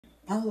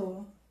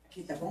Alô,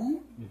 aqui tá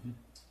bom?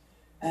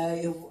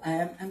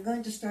 I'm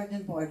going to start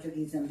in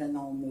Portuguese and then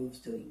I'll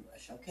move to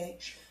English, ok?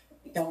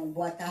 Então,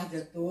 boa tarde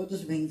a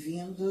todos,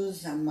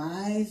 bem-vindos a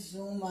mais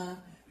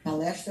uma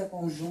palestra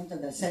conjunta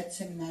das 7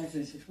 seminários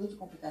do Instituto de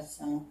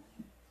Computação,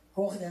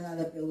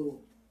 coordenada pelo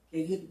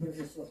querido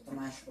professor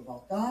Tomás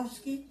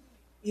Kowaltowski,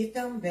 e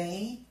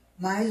também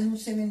mais um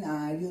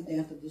seminário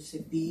dentro do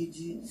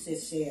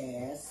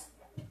CPID-CCES,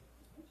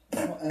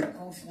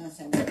 com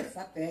financiamento do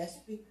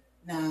FAPESP,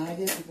 na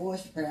área de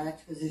boas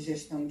práticas e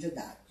gestão de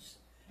dados.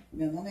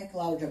 Meu nome é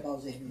Cláudia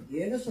Balzer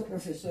Miguel, eu sou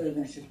professora do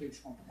Instituto de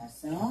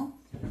Computação,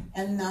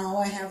 and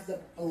now I have the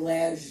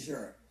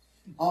pleasure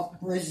of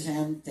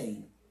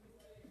presenting,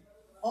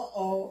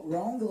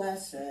 wrong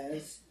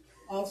glasses,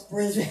 of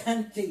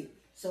presenting.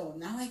 So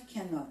now I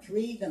cannot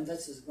read, and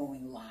this is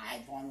going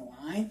live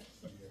online.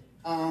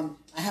 I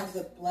have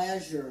the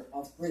pleasure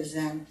of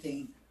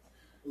presenting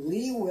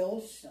Lee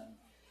Wilson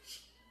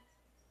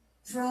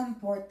from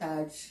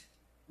Portage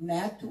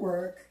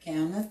Network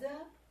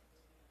Canada,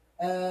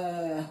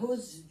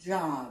 whose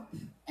job,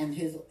 and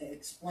he'll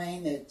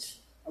explain it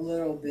a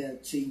little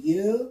bit to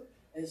you,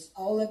 is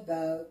all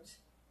about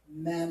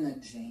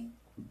managing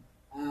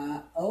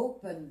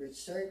open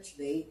research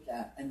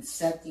data and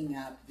setting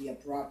up the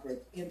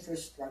appropriate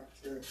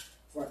infrastructure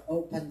for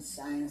open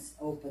science,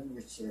 open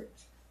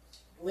research.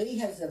 Lee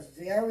has a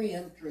very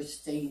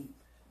interesting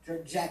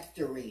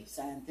trajectory,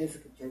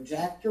 scientific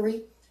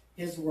trajectory.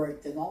 He's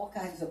worked in all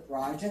kinds of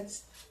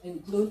projects,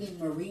 including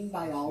marine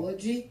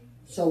biology,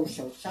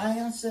 social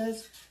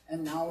sciences,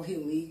 and now he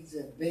leads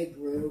a big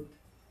group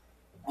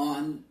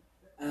on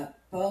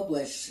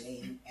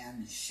publishing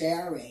and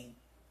sharing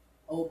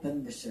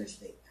open research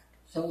data.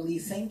 So Lee,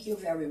 thank you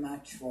very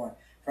much for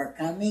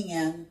coming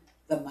in.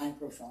 The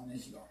microphone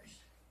is yours.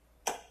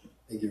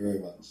 Thank you very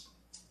much.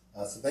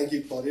 So thank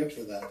you, Claudia,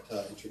 for that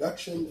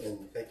introduction,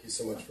 and thank you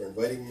so much for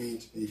inviting me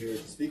to be here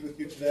to speak with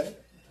you today.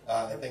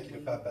 And thank you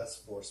to FAPES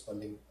for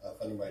funding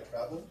my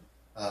travel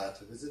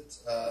to visit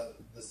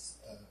this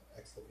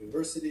excellent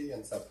university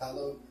in Sao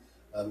Paulo.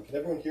 Can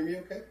everyone hear me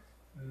okay?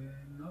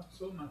 Not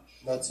so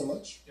much. Not so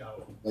much? Yeah,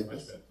 like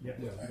much this? Yeah.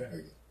 All right,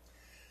 very good.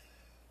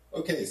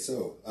 Okay,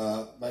 so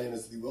my name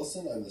is Lee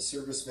Wilson. I'm the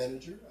service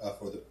manager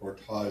for the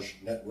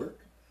Portage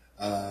Network.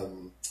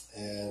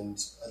 And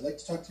I'd like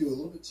to talk to you a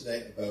little bit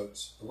today about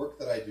the work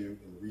that I do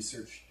in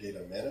research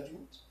data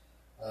management.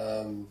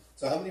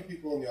 So how many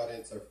people in the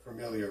audience are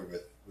familiar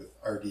with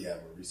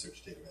RDM, or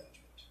research data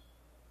management?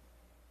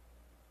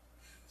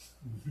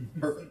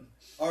 Perfect.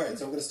 All right,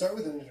 so I'm going to start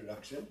with an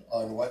introduction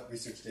on what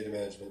research data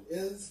management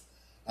is,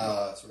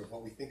 sort of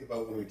what we think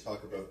about when we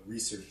talk about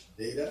research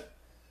data,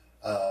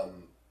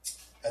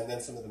 and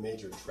then some of the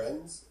major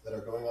trends that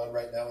are going on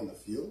right now in the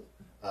field,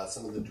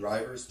 some of the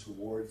drivers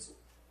towards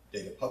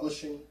data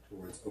publishing,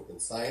 towards open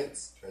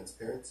science,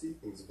 transparency,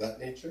 things of that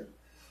nature,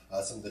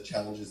 some of the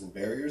challenges and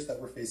barriers that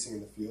we're facing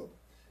in the field,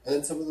 and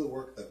then some of the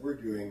work that we're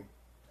doing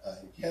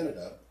in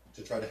Canada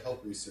to try to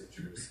help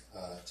researchers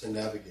to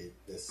navigate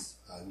this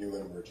new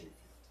and emerging field.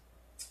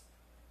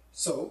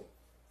 So,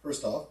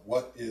 first off,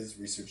 what is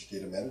research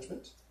data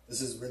management?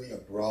 This is really a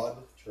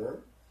broad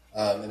term,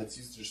 and it's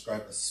used to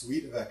describe a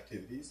suite of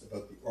activities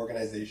about the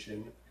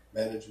organization,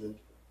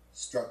 management,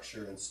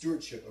 structure, and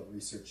stewardship of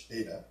research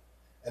data,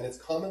 and it's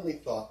commonly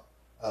thought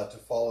to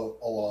follow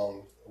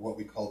along what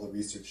we call the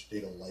research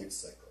data life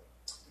cycle.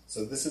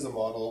 So this is a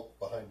model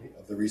behind me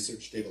of the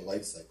research data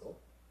life cycle,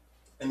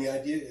 and the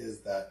idea is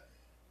that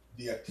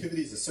the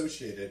activities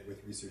associated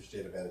with research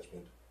data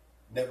management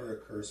never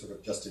occur sort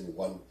of just in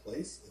one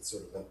place. It's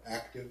sort of an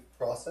active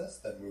process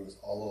that moves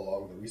all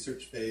along the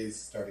research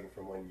phase, starting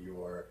from when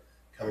you're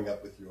coming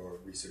up with your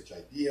research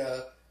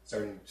idea,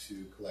 starting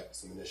to collect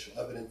some initial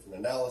evidence and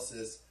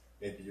analysis.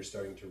 Maybe you're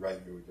starting to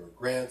write your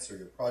grants or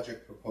your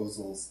project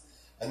proposals,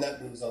 and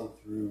that moves on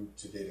through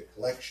to data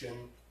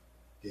collection,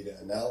 data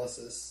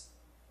analysis,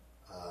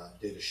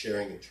 data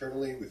sharing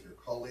internally with your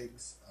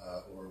colleagues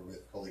or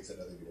with colleagues at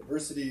other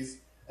universities,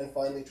 and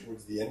finally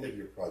towards the end of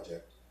your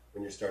project,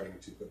 when you're starting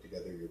to put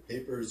together your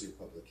papers, your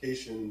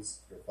publications,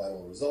 your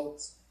final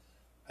results,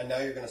 and now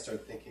you're going to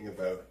start thinking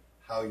about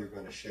how you're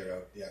going to share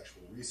out the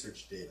actual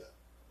research data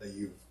that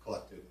you've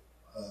collected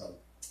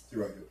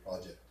throughout your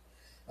project.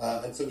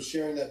 And so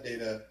sharing that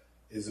data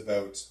is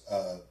about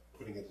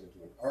putting it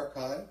into an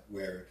archive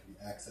where it can be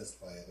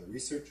accessed by other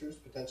researchers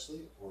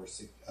potentially, or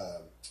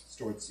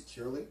stored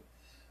securely,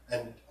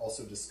 and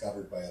also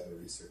discovered by other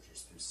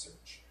researchers through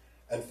search.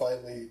 And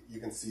finally, you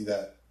can see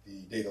that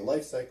the data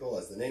life cycle,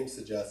 as the name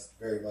suggests,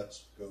 very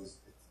much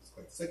it's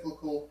quite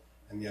cyclical,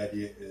 and the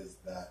idea is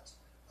that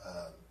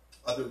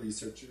other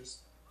researchers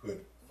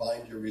could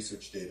find your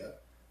research data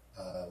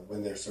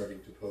when they're starting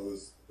to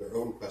pose their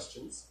own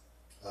questions,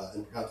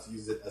 and perhaps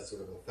use it as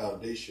sort of a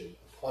foundation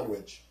upon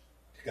which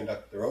to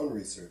conduct their own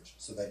research,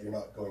 so that you're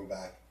not going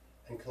back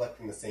and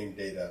collecting the same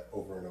data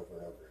over and over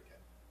and over again.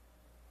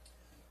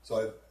 So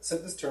I've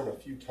said this term a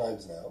few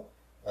times now.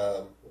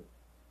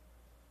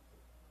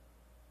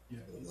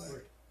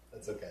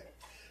 That's okay.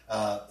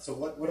 So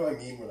what do I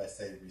mean when I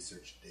say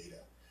research data?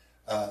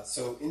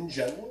 So in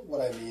general,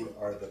 what I mean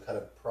are the kind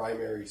of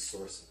primary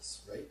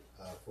sources, right,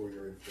 for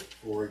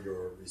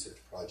your research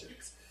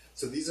projects.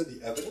 So these are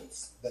the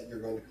evidence that you're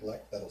going to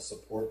collect that will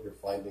support your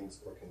findings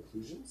or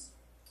conclusions.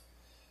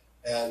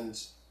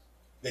 And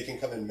they can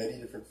come in many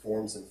different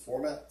forms and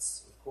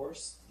formats, of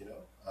course,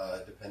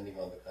 depending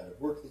on the kind of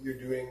work that you're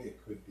doing. It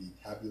could be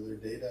tabular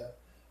data,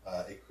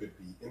 it could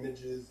be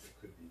images, it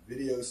could be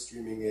videos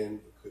streaming in,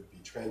 it could be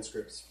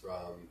transcripts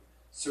from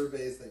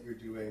surveys that you're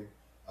doing,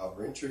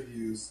 or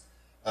interviews.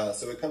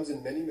 So it comes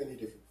in many, many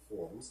different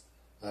forms.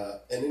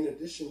 And in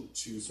addition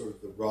to sort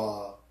of the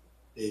raw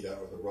data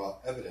or the raw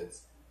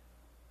evidence,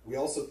 we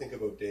also think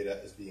about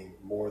data as being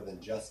more than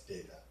just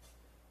data.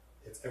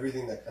 It's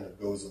everything that kind of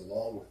goes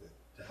along with it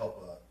to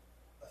help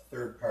a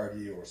third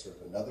party or sort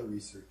of another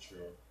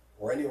researcher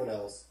or anyone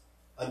else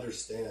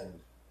understand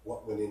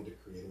what went into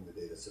creating the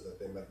data so that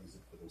they might use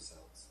it for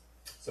themselves.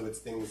 So it's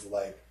things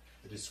like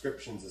the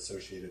descriptions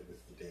associated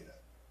with the data,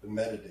 the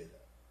metadata.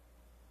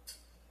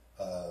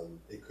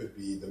 It could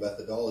be the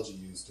methodology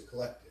used to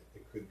collect it.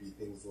 It could be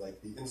things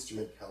like the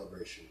instrument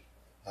calibration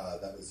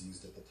that was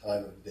used at the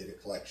time of the data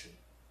collection.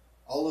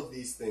 All of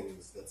these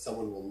things that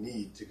someone will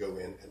need to go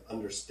in and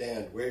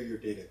understand where your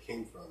data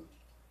came from,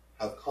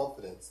 have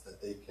confidence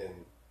that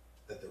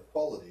they're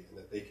quality and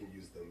that they can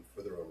use them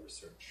for their own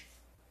research.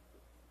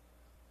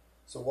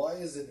 So why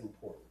is it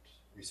important,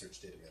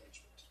 research data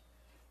management?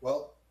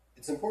 Well,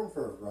 it's important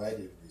for a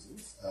variety of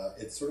reasons.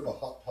 It's sort of a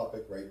hot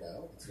topic right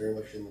now. It's very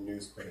much in the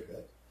news quite a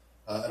bit.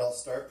 And I'll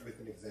start with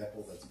an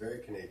example that's very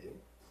Canadian.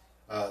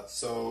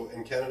 So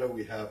in Canada,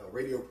 we have a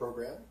radio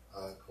program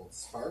called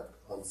Spark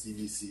on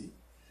CBC.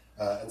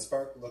 And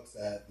Spark looks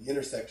at the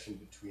intersection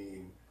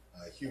between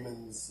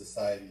humans,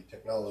 society,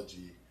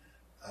 technology,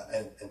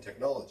 and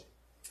technology.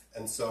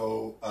 And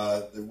so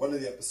one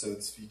of the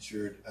episodes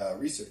featured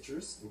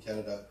researchers in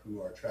Canada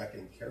who are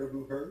tracking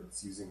caribou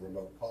herds using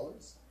remote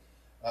collars.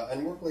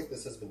 And work like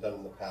this has been done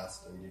in the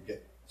past, and you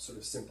get sort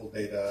of simple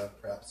data,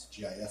 perhaps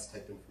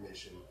GIS-type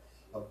information.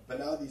 But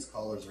now these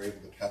collars are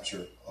able to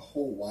capture a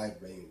whole wide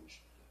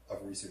range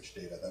of research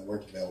data that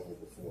weren't available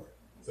before.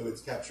 So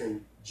it's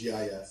capturing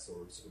GIS,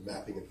 or sort of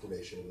mapping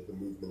information of the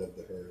movement of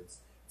the herds.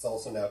 It's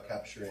also now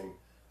capturing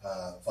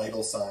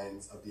vital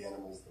signs of the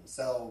animals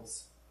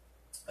themselves.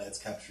 It's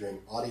capturing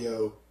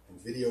audio and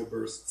video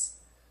bursts.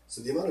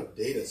 So the amount of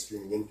data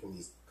streaming in from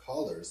these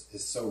collars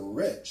is so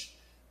rich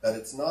that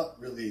it's not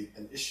really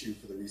an issue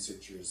for the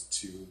researchers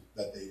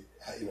that they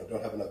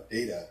don't have enough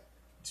data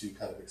to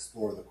kind of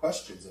explore the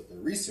questions of their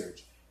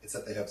research. It's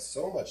that they have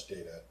so much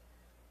data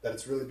that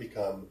it's really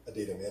become a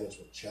data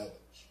management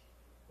challenge,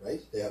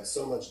 right? They have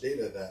so much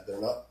data that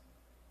they're not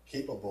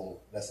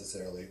capable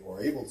necessarily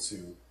or able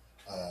to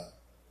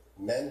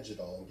manage it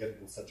all and get it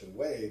in such a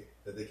way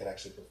that they can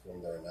actually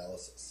perform their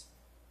analysis.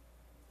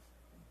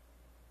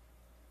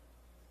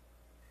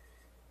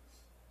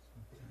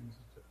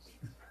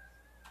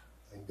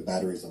 I think the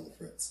battery's on the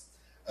fritz.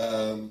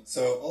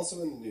 So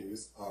also in the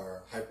news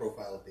are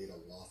high-profile data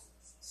losses.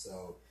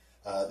 So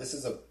this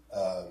is a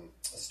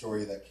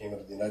story that came out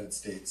of the United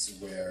States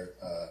where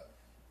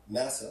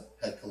NASA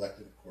had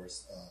collected, of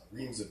course,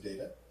 reams of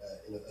data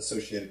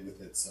associated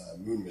with its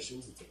moon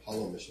missions, its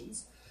Apollo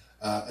missions.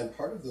 And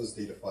part of those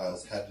data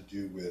files had to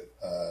do with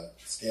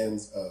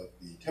scans of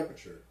the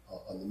temperature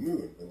on the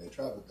moon when they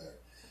traveled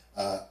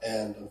there.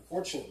 And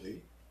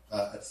unfortunately,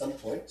 at some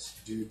point,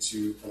 due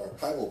to an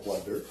archival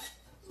blunder, is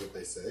what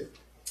they say,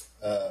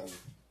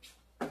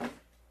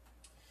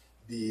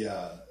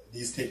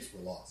 these tapes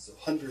were lost. So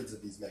hundreds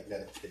of these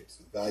magnetic tapes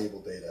with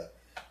valuable data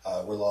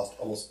were lost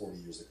almost 40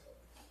 years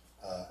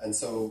ago. And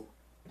so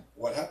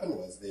what happened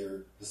was they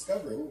were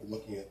discovering,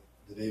 looking at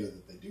the data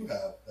that they do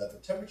have, that the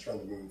temperature on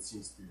the moon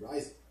seems to be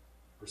rising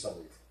for some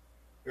reason.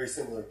 Very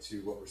similar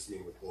to what we're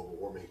seeing with global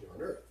warming here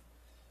on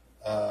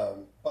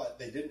Earth. But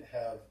they didn't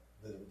have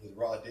the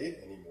raw data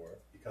anymore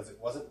because it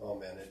wasn't well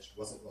managed,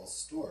 wasn't well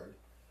stored,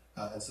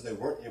 and so they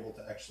weren't able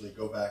to actually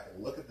go back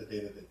and look at the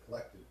data they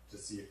collected to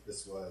see if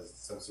this was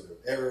some sort of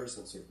error,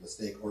 some sort of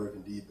mistake, or if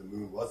indeed the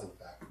moon was in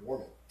fact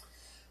warming.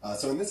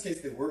 So in this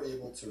case, they were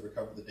able to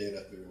recover the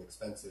data through an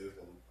expensive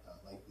and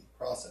lengthy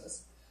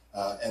process.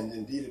 And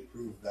indeed, it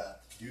proved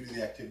that due to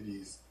the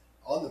activities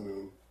on the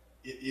moon,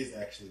 it is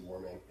actually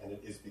warming, and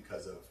it is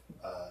because of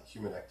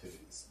human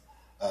activities.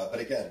 But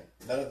again,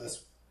 none of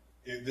this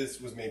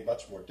was made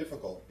much more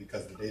difficult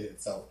because the data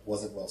itself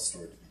wasn't well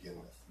stored to begin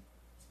with.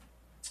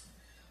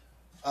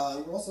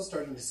 We're also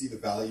starting to see the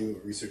value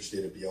of research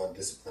data beyond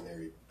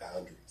disciplinary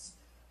boundaries.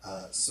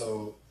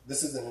 So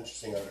this is an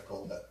interesting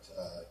article that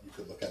you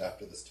could look at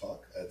after this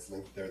talk. It's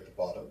linked there at the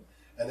bottom.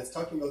 And it's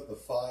talking about the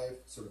 5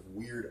 sort of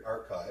weird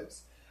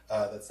archives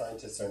that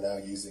scientists are now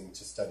using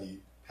to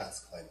study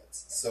past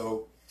climates.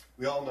 So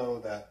we all know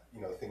that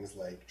things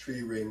like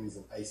tree rings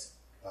and ice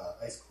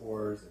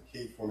cores and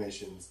cave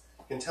formations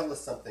can tell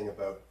us something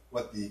about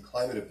what the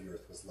climate of the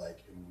Earth was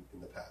like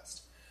in the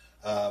past.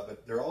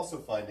 But they're also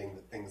finding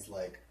that things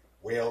like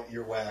whale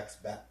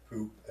earwax, bat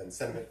poop, and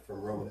sediment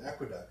from Roman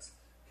aqueducts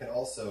can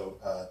also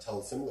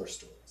tell similar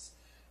stories.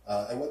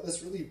 And what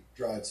this really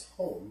drives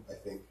home, I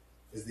think,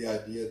 is the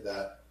idea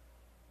that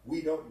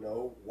we don't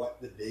know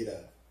what the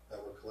data that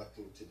we're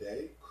collecting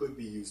today could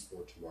be used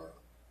for tomorrow.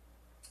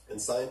 And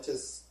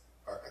scientists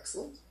are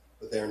excellent,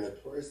 but they are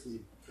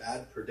notoriously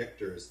bad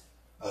predictors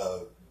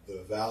of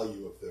the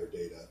value of their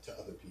data to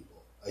other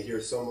people. I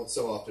hear so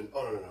often,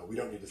 oh, no, we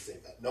don't need to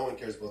save that. No one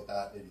cares about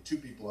that. Maybe 2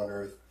 people on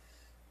Earth.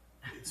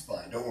 It's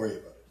fine. Don't worry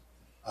about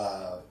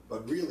it.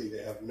 But really,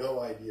 they have no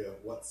idea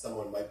what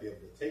someone might be able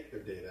to take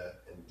their data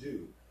and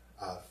do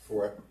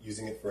for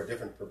using it for a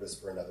different purpose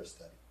for another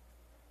study.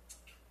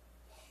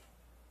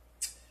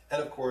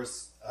 And of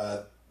course,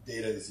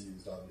 data is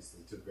used,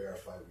 obviously, to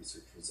verify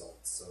research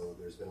results. So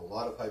there's been a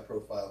lot of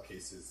high-profile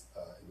cases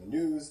in the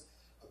news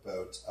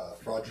about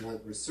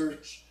fraudulent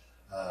research,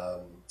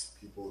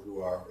 people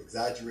who are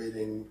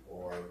exaggerating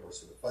or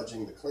sort of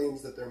fudging the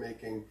claims that they're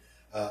making.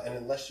 And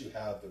unless you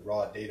have the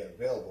raw data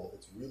available,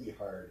 it's really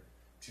hard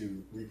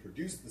to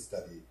reproduce the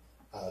study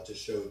to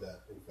show that,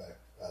 in fact,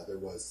 there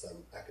was some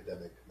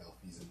academic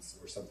malfeasance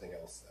or something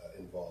else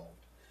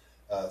involved.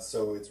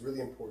 So it's really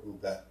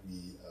important that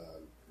we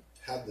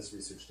have this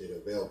research data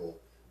available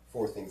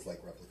for things like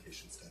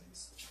replication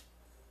studies.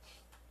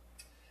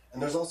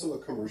 And there's also a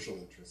commercial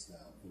interest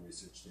now in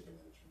research data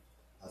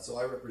management. So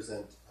I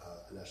represent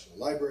a national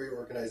library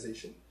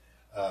organization,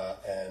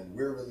 and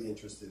we're really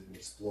interested in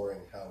exploring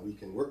how we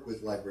can work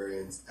with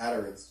librarians at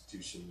our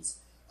institutions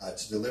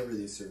to deliver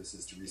these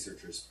services to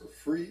researchers for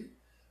free,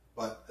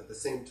 but at the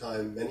same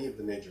time, many of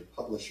the major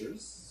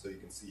publishers, so you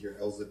can see here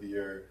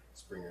Elsevier,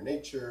 Springer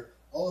Nature,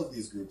 all of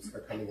these groups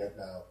are coming out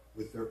now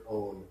with their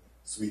own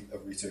suite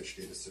of research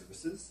data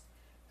services.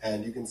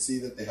 And you can see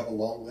that they have a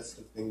long list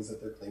of things that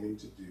they're claiming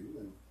to do,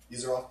 and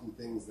these are often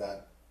things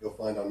that you'll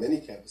find on many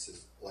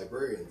campuses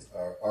librarians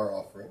are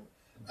offering.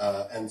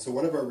 And so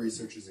one of our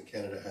researchers in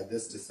Canada had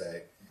this to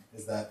say,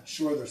 is that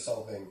sure, they're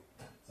solving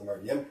some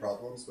RDM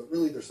problems, but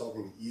really they're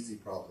solving the easy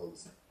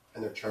problems,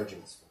 and they're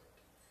charging us for it.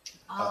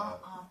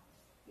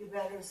 You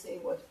better say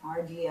what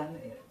RDM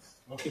is.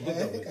 Okay,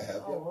 I think I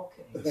have. Oh,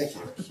 okay. But thank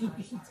you.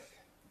 Sorry.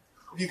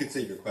 If you could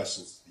save your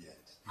questions to the end.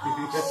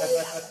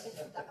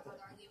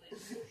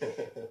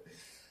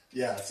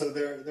 Yeah, so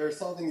they're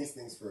solving these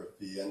things for a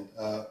fee, and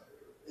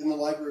in the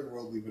library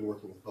world, we've been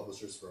working with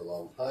publishers for a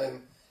long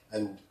time,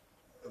 and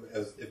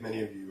if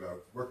many of you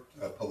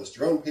have published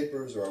your own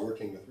papers or are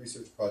working with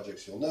research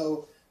projects, you'll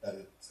know that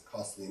it's a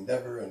costly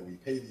endeavor, and we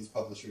pay these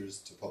publishers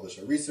to publish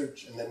our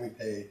research, and then we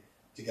pay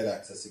to get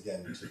access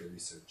again to the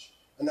research.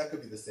 And that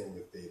could be the same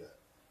with data,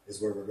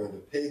 is where we're going to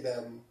pay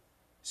them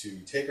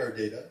to take our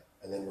data,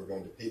 and then we're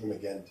going to pay them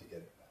again to get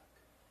it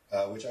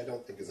back, which I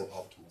don't think is an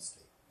optimal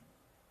state.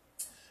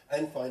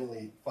 And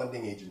finally,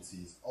 funding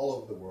agencies all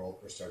over the world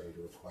are starting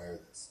to require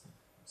this.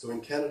 So in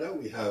Canada,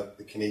 we have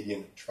the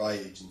Canadian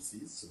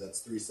Tri-Agencies, so that's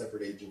 3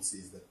 separate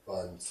agencies that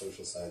fund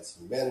social science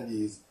and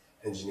humanities,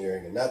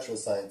 engineering and natural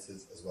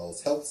sciences, as well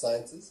as health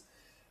sciences.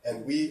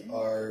 And we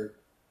are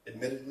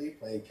admittedly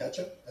playing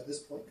catch-up at this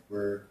point.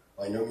 We're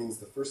by no means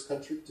the first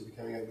country to be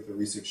coming out with a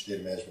research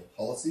data management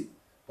policy,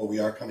 but we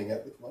are coming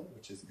out with one,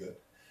 which is good.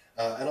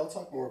 And I'll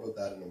talk more about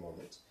that in a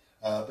moment.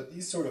 But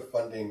these sort of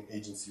funding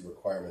agency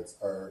requirements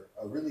are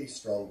a really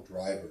strong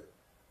driver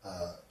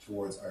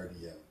towards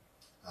RDM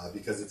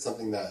because it's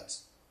something that,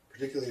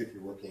 particularly if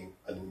you're working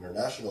in an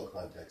international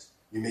context,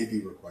 you may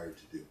be required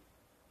to do.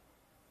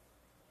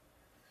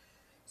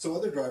 So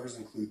other drivers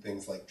include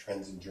things like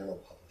trends in journal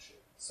publishing.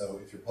 So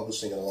if you're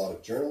publishing in a lot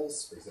of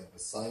journals, for example,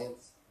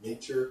 Science,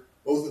 Nature,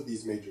 both of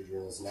these major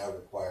journals now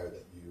require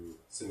that you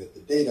submit the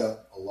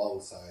data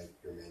alongside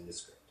your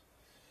manuscript.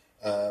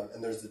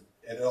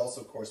 And it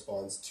also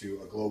corresponds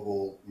to a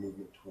global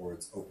movement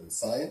towards open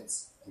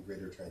science and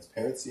greater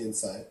transparency in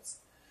science.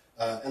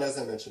 And as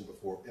I mentioned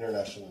before,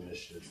 international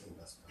initiatives and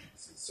best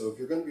practices. So if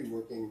you're going to be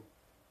working,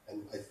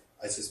 and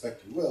I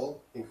suspect you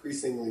will,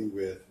 increasingly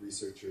with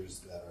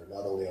researchers that are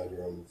not only on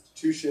your own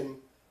institution,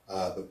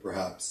 but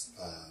perhaps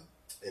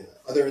in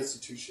other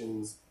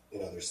institutions,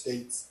 in other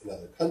states, in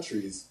other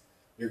countries,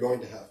 you're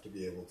going to have to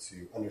be able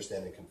to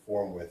understand and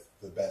conform with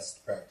the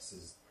best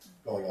practices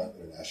going on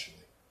internationally.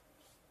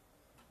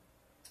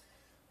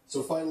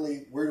 So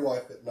finally, where do I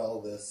fit in all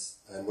of this,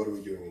 and what are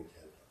we doing in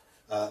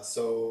Canada?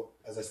 So,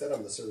 as I said,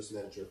 I'm the service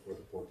manager for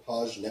the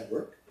Portage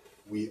Network.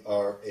 We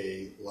are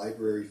a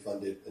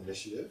library-funded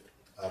initiative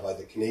by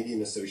the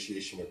Canadian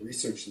Association of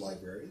Research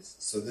Libraries.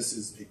 So this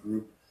is a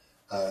group,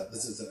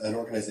 this is an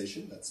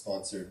organization that's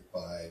sponsored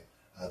by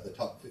the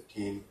top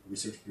 15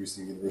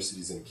 research-producing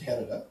universities in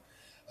Canada.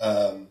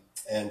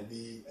 And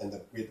we at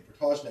the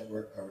Portage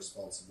Network are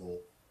responsible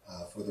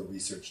for the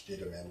research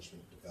data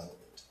management development.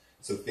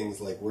 So things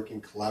like working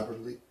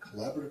collaboratively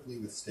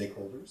with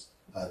stakeholders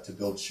to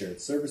build shared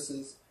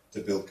services,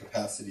 to build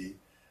capacity,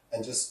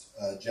 and just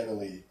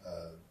generally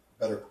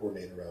better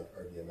coordinate around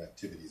RDM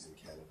activities in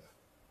Canada.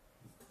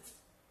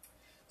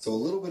 So a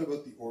little bit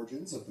about the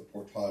origins of the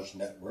Portage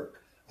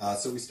Network.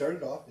 So we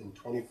started off in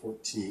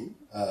 2014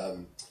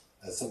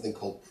 as something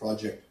called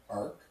Project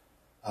ARC,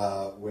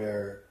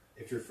 where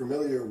if you're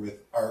familiar with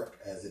ARC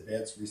as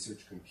Advanced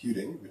Research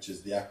Computing, which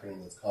is the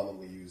acronym that's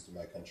commonly used in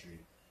my country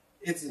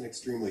it's an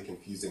extremely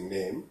confusing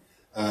name,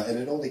 and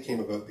it only came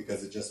about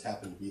because it just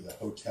happened to be the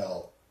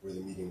hotel where the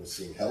meeting was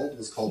being held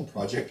was called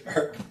Project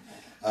Arc.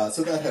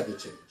 So that had to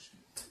change.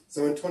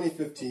 So in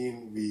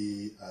 2015,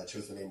 we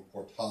chose the name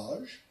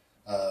Portage.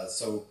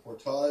 So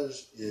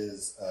Portage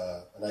is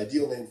an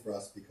ideal name for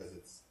us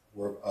because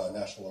we're a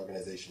national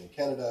organization in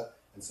Canada,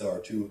 and so our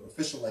two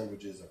official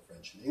languages are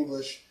French and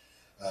English.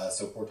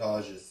 So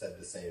Portage is said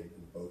the same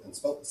in both and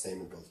spelt the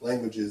same in both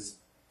languages.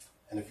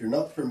 And if you're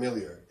not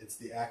familiar, it's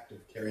the act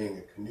of carrying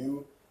a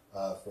canoe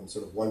from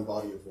sort of one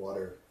body of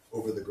water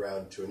over the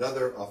ground to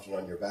another, often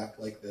on your back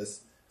like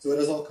this. So it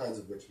has all kinds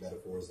of rich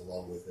metaphors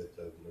along with it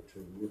of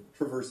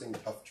traversing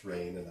tough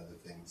terrain and other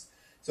things.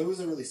 So it was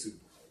a really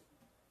suitable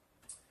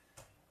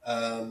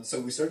name. So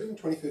we started in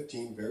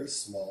 2015 very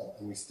small,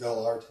 and we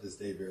still are to this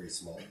day very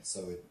small.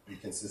 So we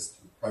consist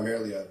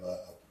primarily of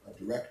a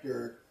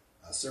director,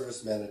 a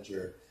service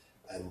manager,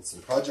 and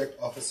some project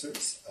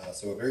officers.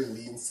 So a very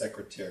lean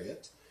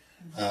secretariat.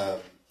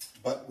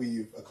 But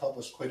we've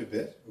accomplished quite a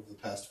bit over the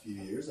past few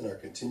years and are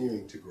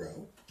continuing to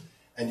grow.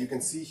 And you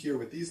can see here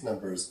with these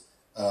numbers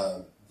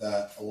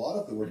that a lot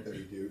of the work that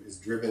we do is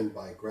driven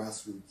by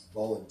grassroots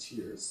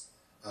volunteers.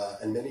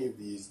 And many of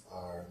these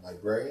are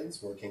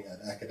librarians working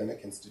at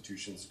academic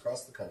institutions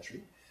across the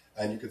country.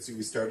 And you can see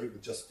we started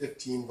with just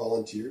 15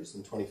 volunteers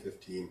in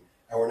 2015,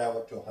 and we're now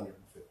up to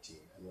 115,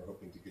 and we're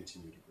hoping to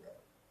continue to grow.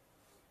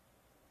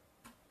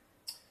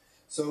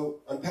 So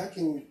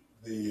unpacking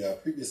the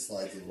previous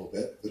slides a little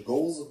bit, the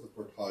goals of the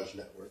Portage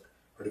Network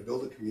are to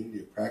build a community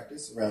of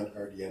practice around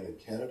RDM in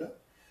Canada,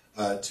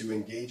 to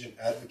engage and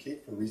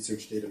advocate for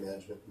research data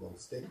management among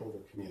stakeholder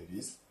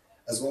communities,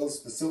 as well as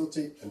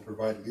facilitate and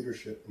provide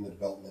leadership in the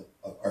development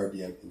of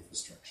RDM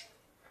infrastructure.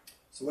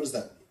 So what does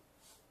that mean?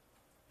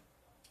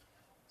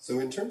 So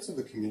in terms of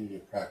a community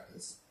of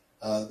practice,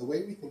 the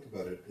way we think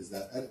about it is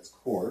that at its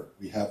core,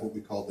 we have what we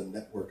call the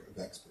network of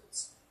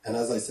experts. And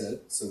as I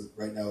said, so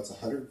right now it's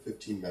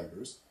 115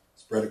 members,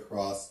 spread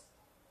across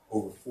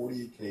over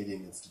 40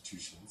 Canadian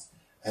institutions.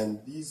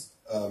 And these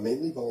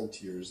mainly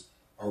volunteers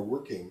are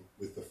working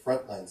with the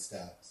frontline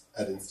staffs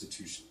at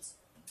institutions.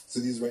 So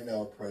these right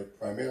now are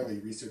primarily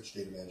research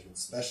data management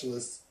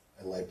specialists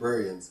and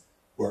librarians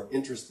who are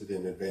interested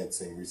in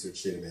advancing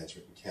research data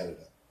management in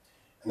Canada.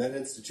 And at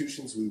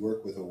institutions, we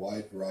work with a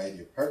wide variety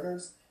of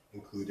partners,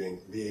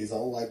 including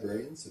liaison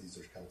librarians, so these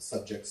are kind of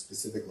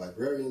subject-specific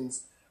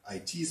librarians,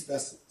 IT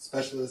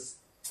specialists,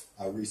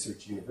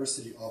 research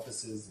university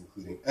offices,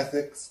 including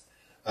ethics,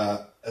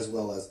 as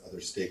well as other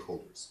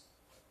stakeholders.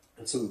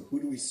 And so who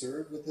do we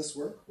serve with this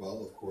work?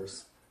 Well, of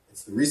course,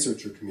 it's the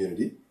researcher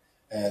community.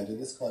 And in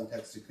this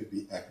context, it could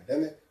be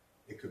academic,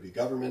 it could be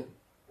government,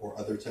 or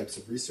other types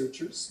of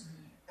researchers.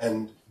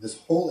 And this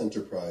whole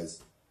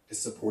enterprise is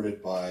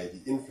supported by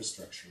the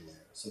infrastructure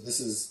layer. So this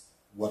is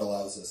what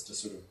allows us to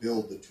sort of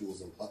build the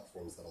tools and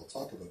platforms that I'll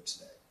talk about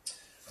today.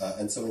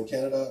 And so in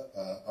Canada,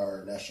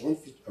 our national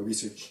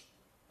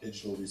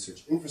digital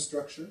research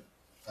infrastructure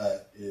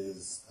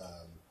is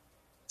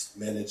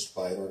managed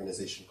by an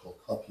organization called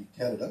Compute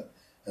Canada.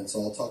 And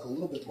so I'll talk a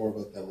little bit more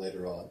about them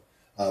later on.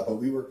 But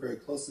we work very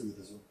closely with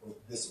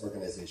this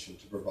organization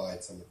to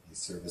provide some of these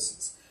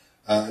services.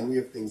 And we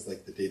have things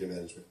like the Data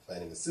Management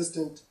Planning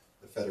Assistant,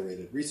 the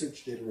Federated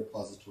Research Data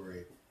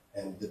Repository,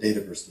 and the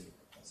Dataverse Data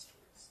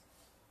Repositories.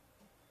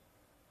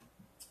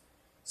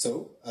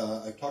 So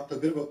I've talked a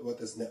bit about what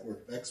this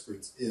network of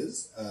experts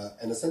is,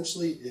 and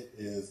essentially it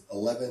is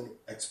 11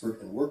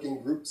 expert and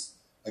working groups,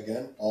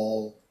 again,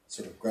 all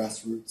sort of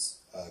grassroots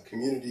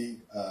community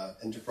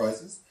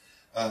enterprises.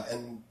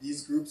 And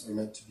these groups are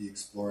meant to be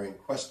exploring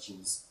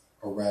questions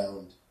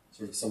around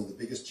sort of some of the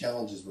biggest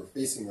challenges we're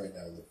facing right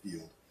now in the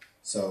field.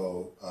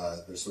 So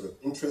there's sort of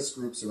interest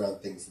groups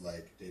around things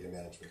like data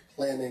management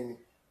planning,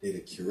 data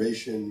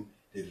curation,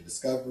 data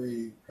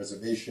discovery,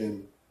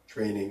 preservation,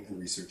 training, and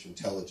research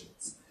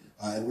intelligence.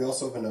 And we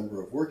also have a number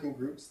of working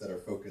groups that are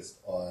focused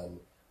on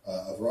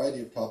a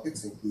variety of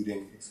topics,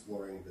 including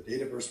exploring the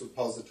Dataverse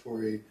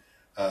repository,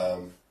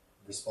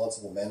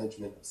 responsible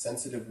management of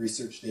sensitive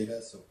research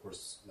data. So, of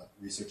course,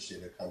 research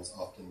data comes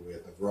often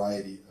with a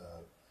variety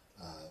of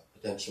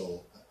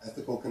potential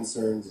ethical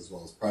concerns, as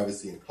well as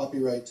privacy and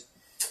copyright,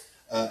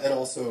 and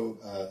also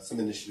some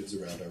initiatives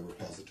around our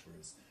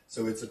repositories.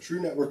 So it's a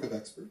true network of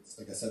experts.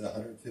 Like I said,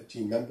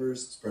 115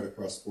 members spread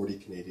across 40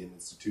 Canadian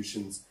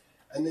institutions,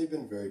 and they've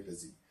been very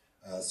busy.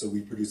 So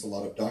we produce a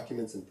lot of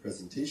documents and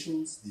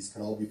presentations. These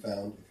can all be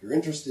found, if you're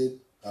interested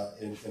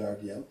in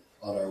RDM,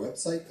 on our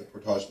website at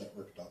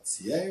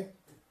portagenetwork.ca.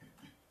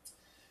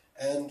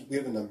 And we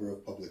have a number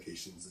of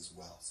publications as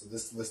well. So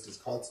this list is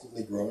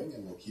constantly growing,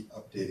 and we'll keep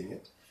updating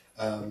it.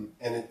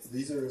 And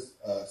these are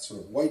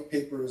sort of white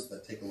papers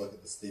that take a look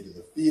at the state of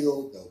the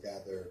field. They'll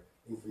gather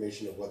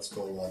information of what's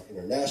going on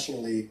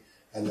internationally,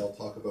 and they'll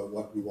talk about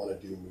what we want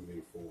to do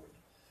moving forward.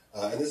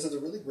 And this is a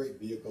really great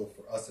vehicle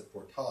for us at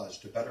Portage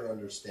to better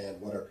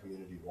understand what our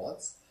community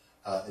wants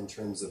in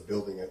terms of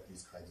building out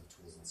these kinds of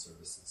tools and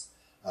services.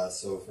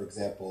 So, for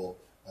example,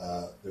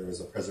 there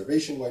was a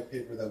preservation white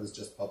paper that was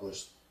just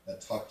published that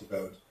talked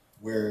about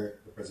where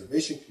the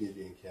preservation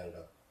community in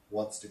Canada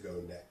wants to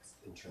go next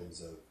in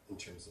terms of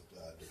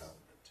development.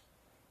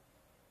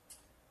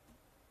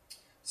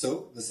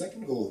 So the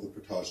second goal of the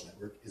Portage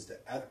Network is to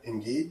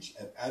engage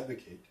and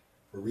advocate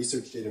for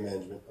research data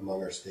management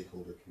among our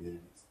stakeholder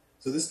communities.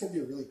 So this can be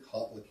a really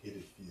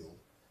complicated field,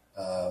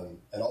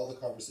 and all the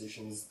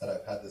conversations that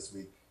I've had this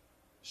week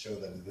show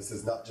that this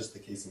is not just the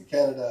case in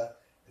Canada,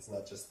 it's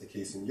not just the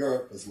case in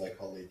Europe, as my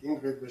colleague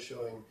Ingrid was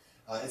showing,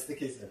 it's the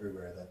case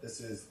everywhere, that this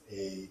is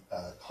a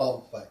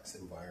complex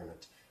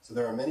environment. So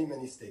there are many,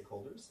 many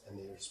stakeholders, and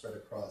they are spread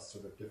across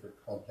sort of different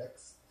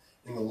contexts.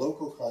 In the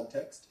local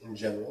context, in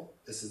general,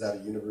 this is at a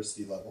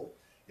university level,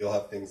 you'll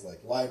have things like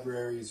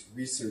libraries,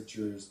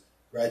 researchers,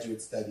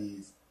 graduate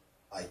studies,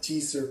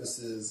 IT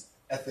services,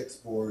 ethics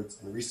boards,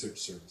 and research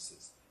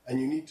services.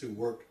 And you need to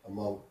work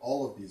among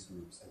all of these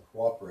groups and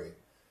cooperate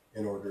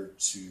in order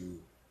to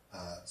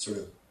sort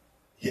of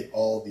hit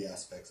all the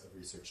aspects of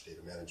research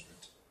data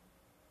management.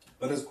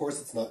 But of course,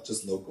 it's not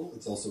just local,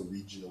 it's also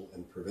regional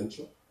and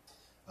provincial.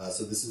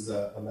 So this is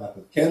a map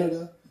of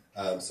Canada.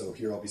 So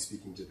here I'll be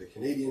speaking to the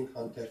Canadian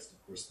context.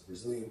 Of course, the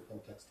Brazilian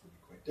context will be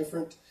quite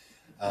different.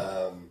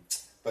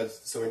 But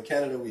so in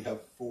Canada, we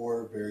have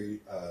 4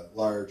 very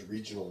large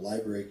regional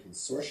library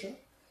consortia.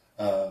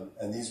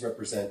 And these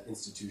represent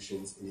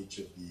institutions in each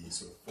of the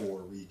sort of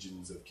 4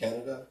 regions of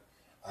Canada.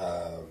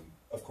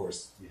 Of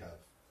course, we have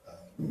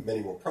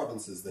many more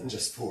provinces than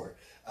just 4.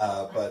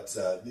 But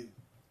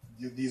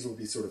these will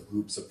be sort of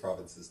groups of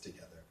provinces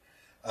together.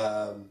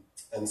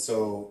 And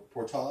so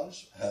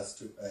Portage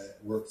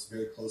works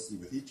very closely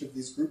with each of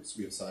these groups.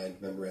 We have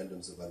signed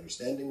memorandums of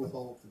understanding with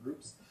all of the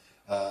groups.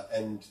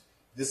 And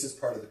this is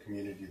part of the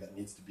community that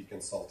needs to be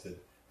consulted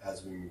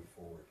as we move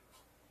forward.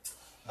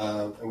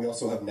 And we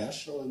also have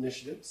national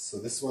initiatives. So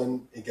this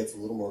one, it gets a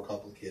little more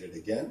complicated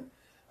again,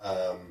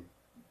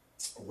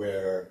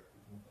 where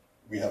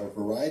we have a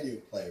variety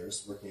of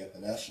players working at the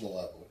national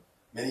level,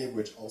 many of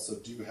which also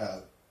do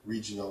have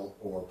regional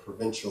or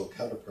provincial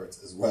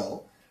counterparts as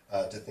well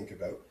to think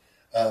about.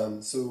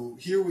 So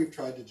here we've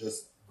tried to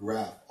just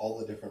graph all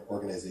the different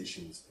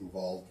organizations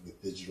involved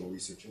with digital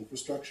research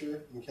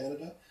infrastructure in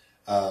Canada,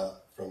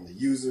 from the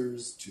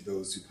users to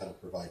those who kind of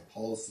provide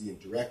policy and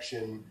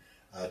direction,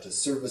 to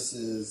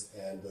services,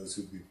 and those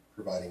who will be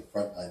providing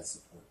frontline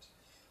support.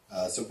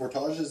 So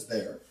Portage is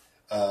there,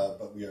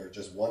 but we are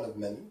just one of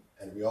many,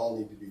 and we all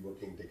need to be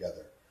working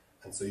together.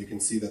 And so you can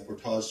see that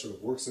Portage sort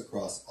of works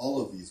across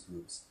all of these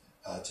groups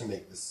to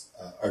make this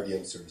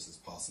RDM services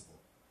possible.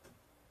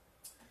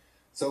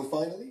 So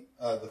finally,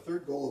 the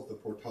third goal of the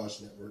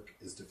Portage Network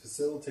is to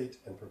facilitate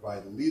and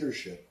provide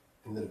leadership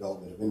in the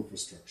development of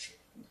infrastructure.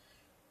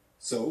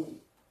 So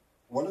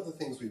one of the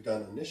things we've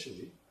done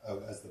initially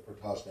as the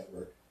Portage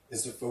Network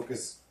is to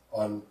focus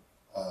on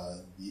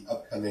the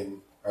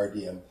upcoming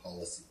RDM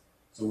policy.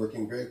 So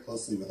working very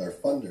closely with our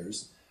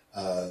funders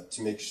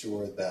to make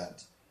sure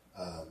that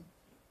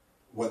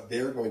what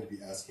they're going to be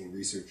asking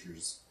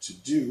researchers to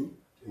do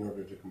in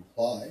order to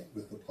comply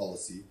with the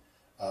policy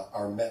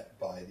are met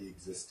by the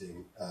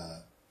existing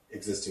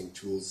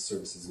tools,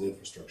 services, and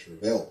infrastructure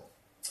available.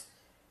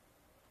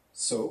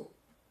 So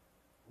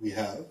we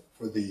have,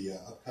 for the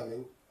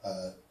upcoming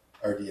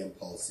RDM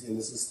policy, and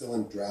this is still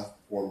in draft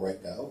form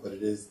right now, but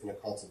it is in a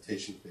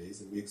consultation phase,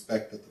 and we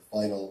expect that the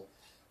final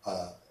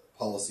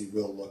policy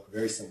will look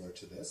very similar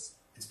to this.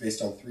 It's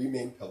based on 3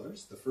 main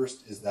pillars. The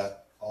first is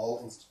that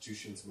all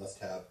institutions must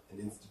have an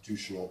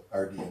institutional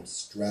RDM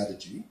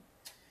strategy.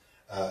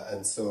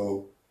 And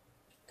so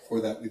for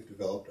that, we've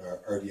developed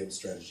our RDM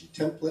strategy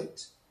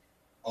template.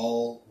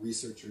 All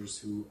researchers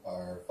who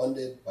are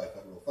funded by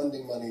federal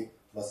funding money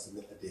must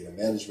submit a data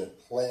management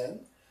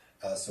plan.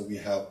 So we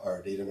have our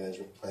data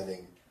management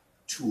planning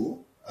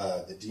tool,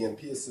 the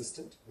DMP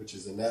Assistant, which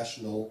is a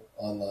national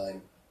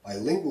online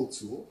bilingual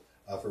tool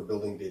for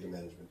building data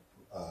management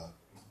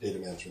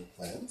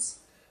plans.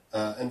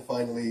 And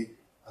finally,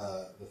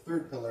 the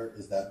third pillar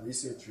is that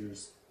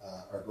researchers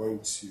are going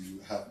to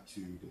have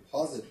to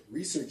deposit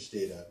research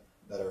data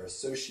that are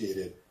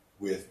associated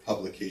with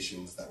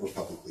publications that were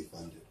publicly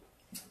funded.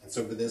 And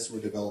so for this, we're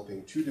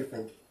developing 2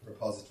 different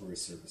repository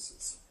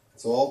services.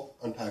 So I'll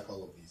unpack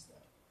all of these now.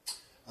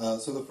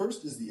 So the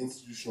first is the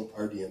institutional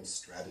RDM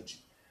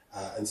strategy.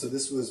 And so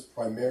this was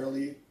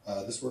primarily,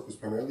 this work was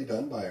primarily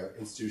done by our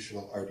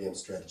institutional RDM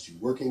strategy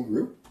working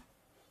group.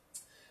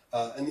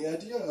 And the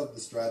idea of the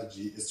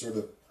strategy is sort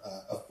of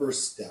a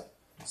first step.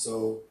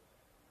 So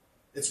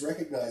it's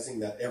recognizing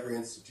that every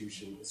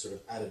institution is sort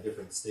of at a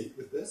different state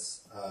with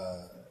this.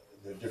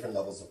 There are different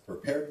levels of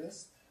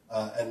preparedness.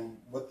 And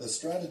what the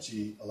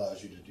strategy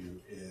allows you to do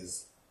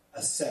is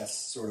assess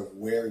sort of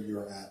where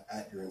you're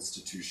at your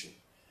institution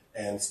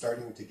and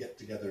starting to get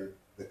together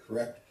the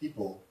correct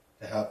people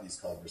to have these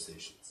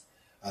conversations.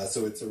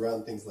 So it's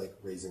around things like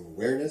raising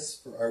awareness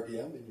for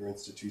RDM in your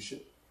institution,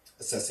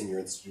 assessing your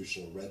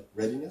institutional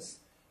readiness,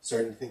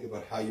 starting to think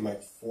about how you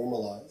might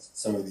formalize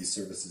some of these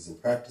services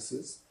and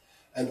practices,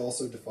 and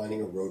also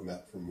defining a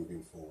roadmap for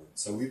moving forward.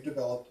 So we've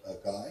developed a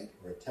guide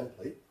or a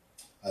template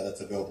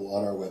that's available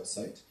on our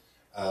website.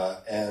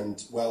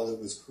 And while it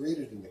was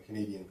created in the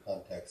Canadian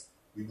context,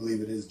 we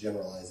believe it is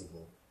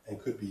generalizable and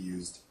could be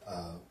used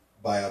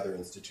by other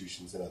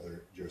institutions in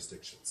other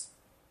jurisdictions.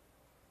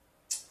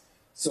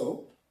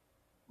 So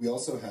we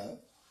also have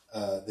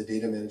the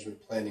data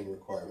management planning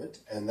requirement,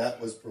 and that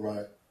was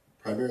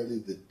primarily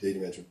the data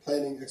management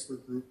planning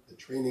expert group, the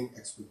training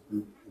expert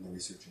group, and the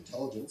research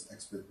intelligence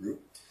expert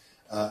group.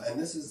 And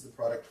this is the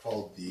product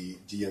called the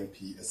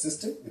DMP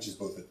Assistant, which is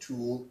both a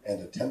tool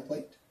and a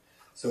template.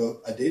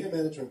 So a data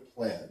management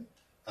plan,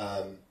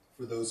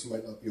 for those who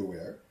might not be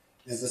aware,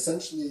 is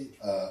essentially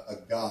a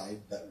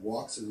guide that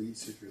walks a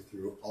researcher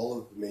through all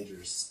of the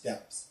major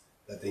steps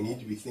that they need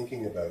to be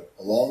thinking about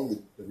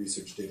along the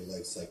research data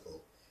lifecycle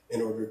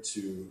in order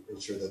to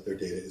ensure that their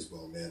data is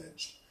well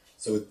managed.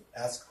 So it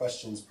asks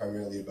questions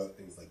primarily about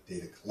things like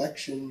data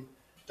collection,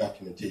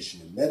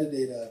 documentation and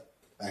metadata,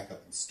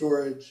 backup and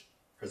storage,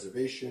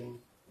 preservation,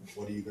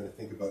 what are you going to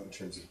think about in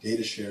terms of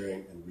data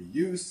sharing and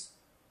reuse,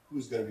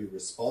 who's going to be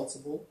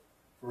responsible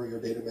for your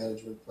data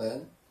management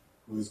plan,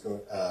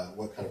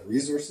 what kind of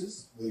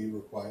resources will you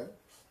require,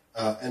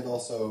 and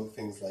also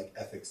things like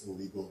ethics and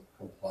legal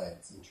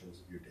compliance in terms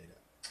of your data.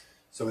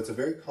 So it's a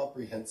very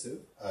comprehensive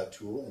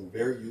tool and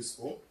very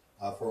useful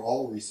for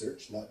all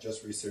research, not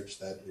just research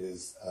that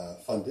is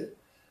funded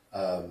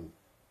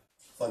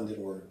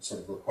or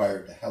sort of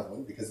required to have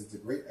one, because it's a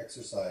great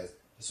exercise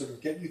to sort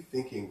of get you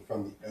thinking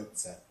from the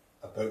outset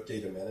about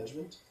data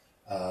management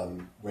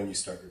when you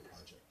start your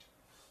project.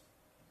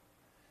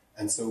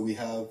 And so we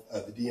have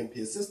the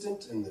DMP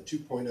Assistant, and the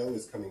 2.0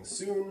 is coming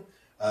soon.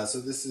 So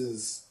this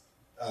is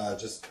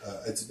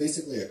it's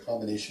basically a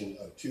combination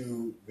of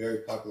two very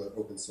popular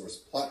open source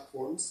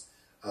platforms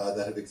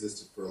that have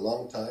existed for a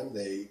long time.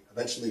 They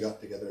eventually got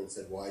together and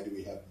said, why do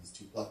we have these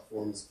two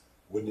platforms?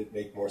 Wouldn't it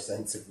make more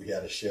sense if we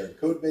had a shared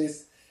code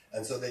base?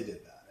 And so they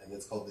did that. And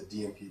it's called the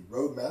DMP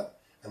Roadmap,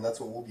 and that's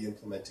what we'll be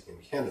implementing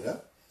in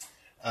Canada.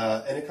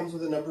 And it comes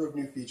with a number of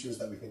new features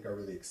that we think are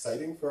really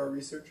exciting for our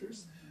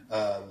researchers.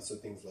 So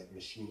things like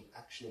machine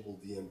actionable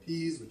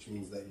DMPs, which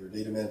means that your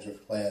data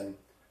management plan,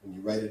 when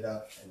you write it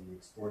up and you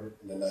export it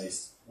in a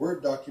nice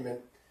Word document,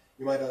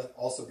 you might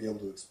also be able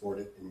to export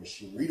it in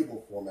machine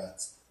readable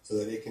formats so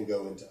that it can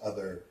go into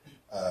other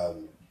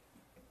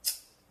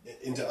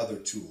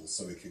tools.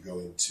 So it could go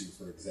into,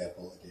 for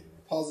example, a data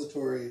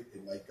repository.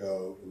 It might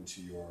go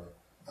into your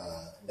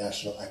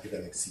national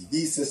academic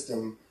CV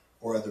system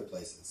or other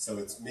places. So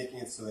it's making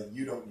it so that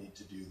you don't need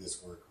to do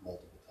this work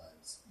multiple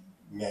times,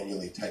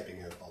 manually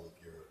typing out all of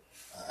your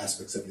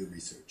aspects of your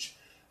research.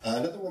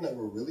 Another one that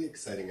we're really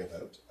excited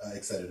about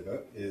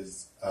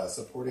is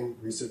supporting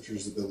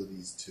researchers'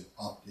 abilities to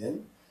opt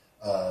in,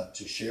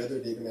 to share their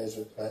data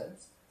management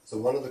plans. So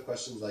one of the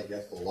questions I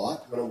get a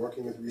lot when I'm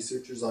working with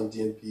researchers on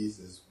DMPs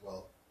is,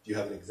 well, do you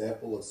have an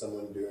example of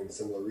someone doing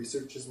similar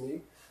research as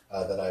me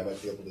that I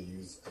might be able to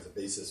use as a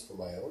basis for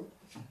my own?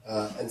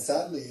 And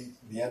sadly,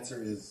 the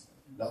answer is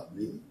not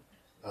really.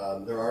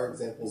 There are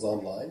examples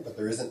online, but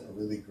there isn't a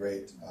really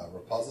great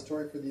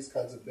repository for these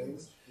kinds of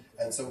things.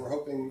 And so we're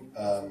hoping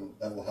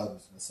that we'll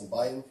have some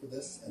buy-in for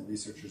this, and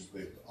researchers will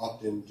be able to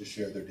opt in to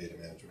share their data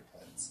management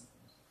plans.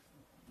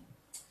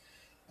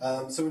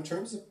 So in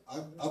terms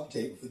of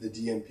uptake for the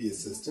DMP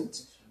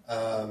Assistant,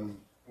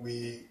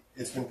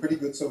 it's been pretty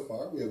good so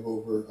far. We have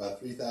over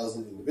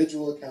 3,000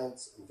 individual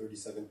accounts and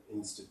 37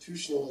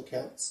 institutional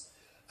accounts.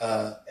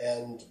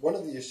 And one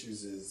of the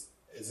issues is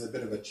a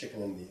bit of a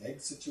chicken and the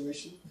egg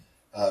situation,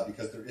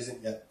 because there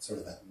isn't yet sort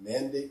of that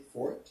mandate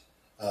for it.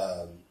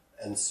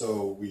 And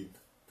so we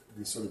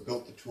sort of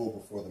built the tool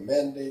before the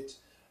mandate,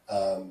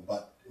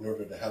 but in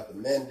order to have the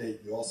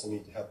mandate, you also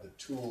need to have the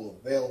tool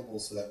available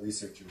so that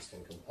researchers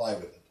can comply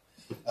with it.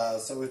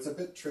 So it's a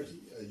bit tricky.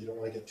 You don't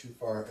want to get too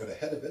far out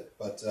ahead of it,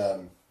 but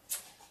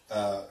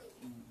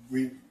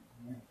we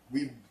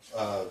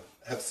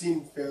have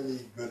seen fairly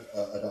good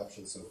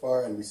adoption so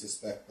far, and we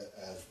suspect that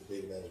as the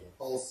data management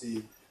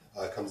policy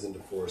comes into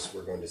force,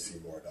 we're going to see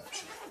more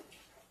adoption.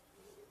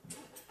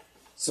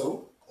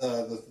 So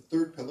the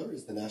third pillar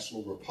is the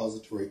national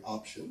repository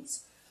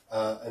options.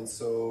 And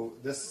so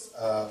this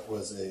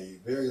was a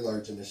very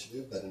large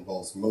initiative that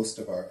involves most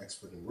of our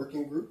expert and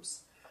working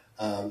groups.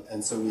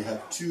 And so we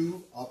have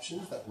two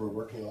options that we're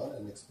working on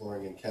and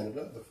exploring in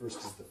Canada. The first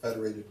is the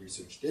Federated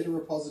Research Data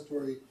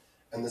Repository,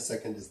 and the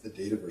second is the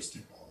Dataverse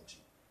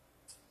technology.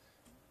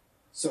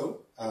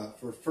 So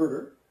for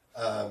FERDR,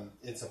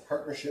 it's a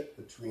partnership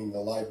between the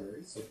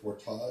libraries, so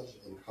Portage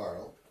and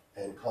Carl,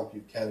 and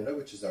Compute Canada,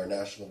 which is our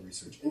national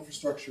research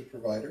infrastructure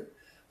provider.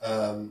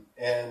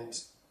 And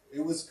it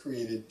was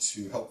created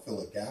to help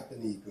fill a gap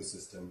in the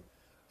ecosystem,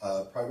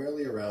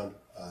 primarily around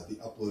the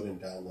upload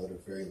and download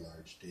of very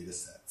large data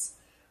sets.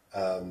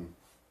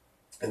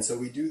 And so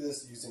we do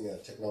this using a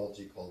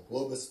technology called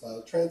Globus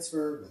File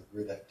Transfer with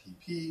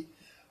GridFTP.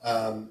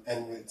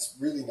 And it's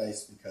really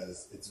nice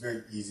because it's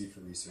very easy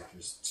for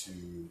researchers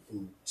to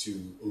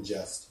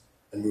ingest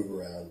and move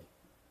around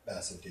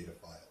massive data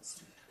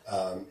files.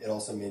 It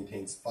also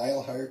maintains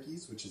file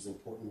hierarchies, which is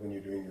important when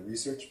you're doing your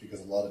research, because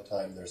a lot of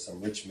time there's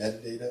some rich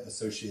metadata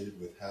associated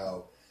with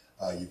how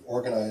you've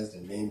organized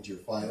and named your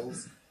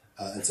files.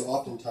 And so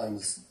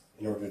oftentimes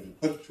In order to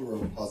put it to a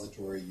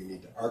repository, you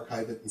need to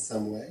archive it in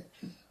some way,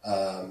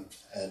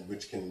 and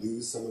which can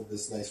lose some of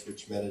this nice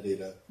rich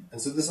metadata.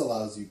 And so this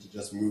allows you to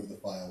just move the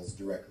files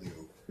directly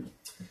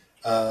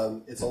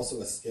over. It's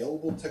also a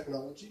scalable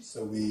technology,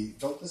 so we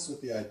built this with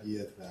the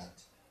idea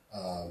that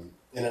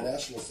in a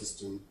national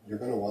system, you're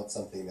going to want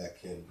something that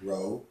can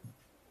grow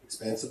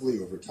expansively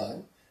over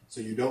time.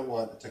 So you don't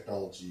want a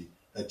technology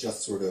that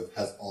just sort of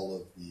has all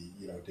of the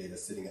data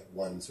sitting at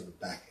one sort of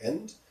back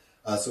end.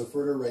 So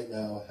Furter right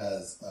now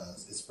is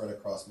spread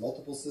across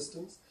multiple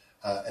systems,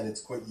 and it's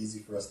quite easy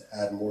for us to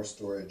add more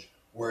storage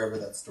wherever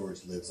that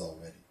storage lives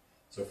already.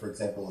 So for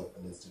example,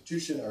 if an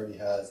institution already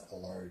has a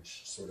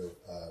large sort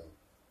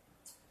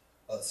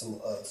of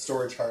some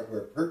storage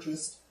hardware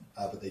purchased,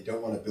 but they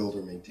don't want to build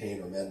or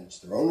maintain or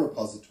manage their own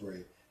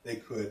repository, they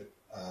could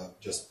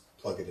just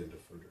plug it into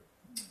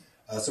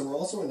Furter. So we're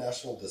also a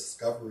national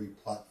discovery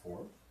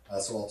platform,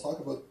 so I'll talk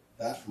about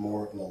that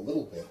more in a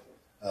little bit.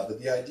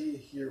 But the idea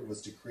here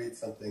was to create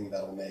something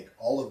that will make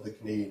all of the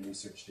Canadian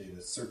research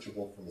data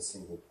searchable from a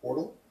single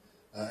portal.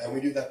 And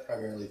we do that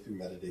primarily through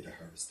metadata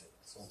harvesting.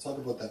 So I'll talk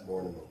about that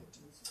more in a moment.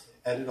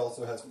 And it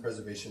also has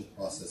preservation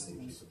processing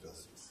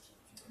capabilities.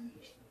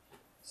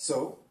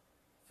 So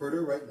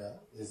Furter right now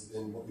is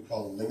in what we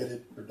call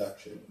limited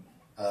production.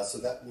 So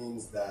that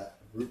means that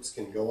groups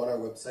can go on our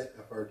website,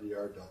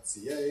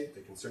 frdr.ca,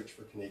 they can search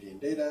for Canadian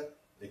data,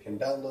 they can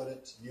download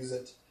it, use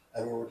it,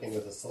 and we're working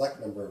with a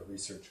select number of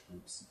research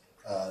groups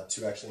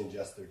to actually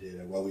ingest their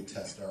data while we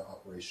test our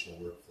operational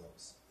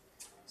workflows.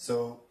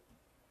 So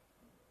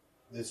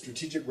the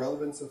strategic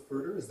relevance of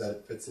Furter is that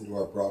it fits into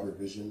our broader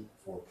vision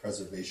for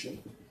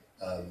preservation.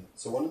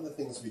 So one of the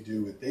things we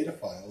do with data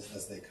files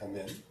as they come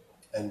in,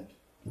 and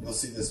you'll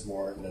see this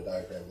more in a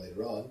diagram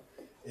later on,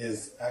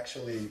 is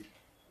actually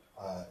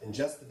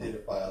ingest the data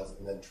files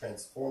and then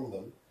transform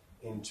them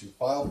into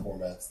file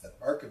formats that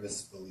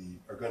archivists believe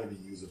are going to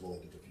be usable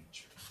into the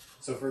future.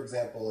 So for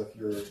example, if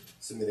you're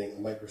submitting a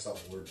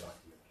Microsoft Word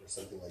document or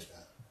something like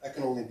that, that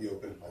can only be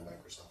opened by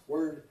Microsoft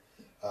Word.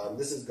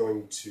 This is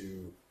going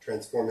to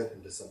transform it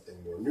into something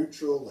more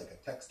neutral, like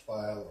a text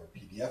file or a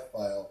PDF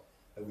file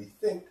that we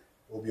think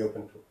will be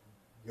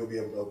you'll be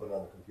able to open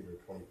on a computer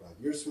 25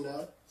 years from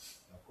now.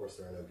 Of course,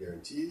 there are no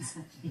guarantees.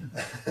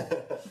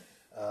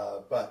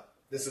 But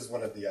this is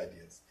one of the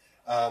ideas.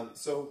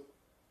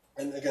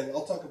 And again,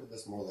 I'll talk about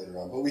this more later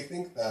on, but we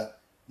think that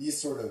these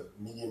sort of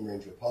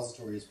medium-range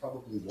repositories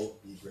probably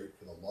won't be great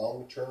for the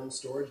long-term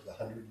storage, the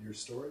 100-year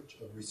storage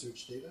of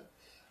research data,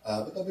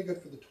 but they'll be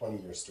good for the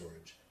 20-year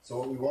storage. So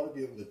what we want to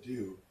be able to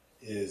do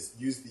is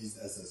use these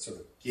as a sort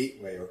of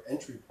gateway or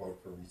entry point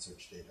for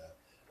research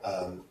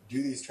data,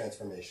 do these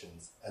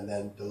transformations, and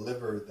then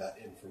deliver that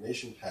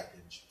information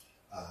package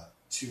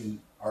to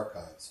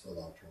archives for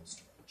long-term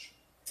storage.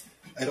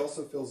 It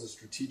also fills a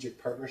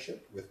strategic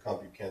partnership with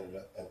Compute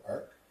Canada and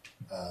ARC.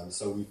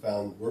 So we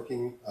found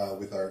working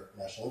with our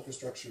national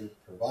infrastructure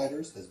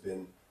providers has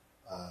been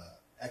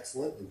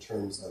excellent in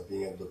terms of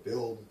being able to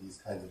build these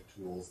kinds of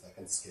tools that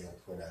can scale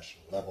to a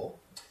national level.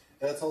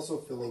 And it's also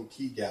filling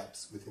key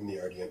gaps within the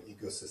RDM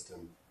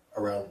ecosystem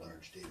around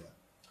large data.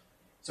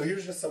 So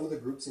here's just some of the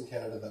groups in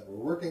Canada that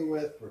we're working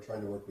with. We're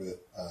trying to work with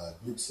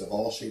groups of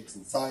all shapes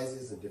and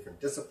sizes and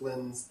different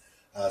disciplines.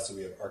 So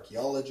we have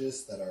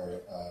archaeologists that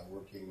are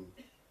working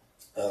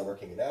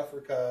in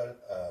Africa.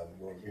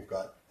 We've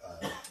got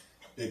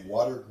big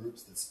water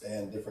groups that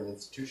span different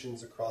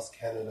institutions across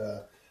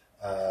Canada.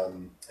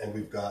 And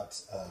we've got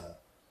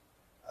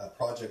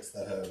projects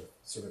that have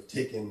sort of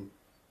taken,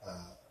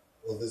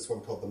 this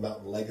one called the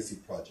Mountain Legacy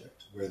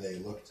Project, where they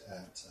looked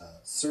at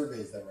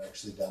surveys that were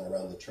actually done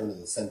around the turn of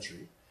the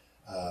century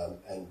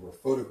and were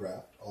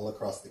photographed all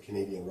across the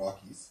Canadian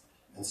Rockies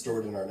and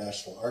stored in our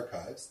national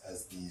archives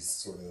as these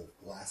sort of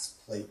glass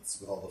plates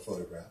with all the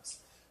photographs.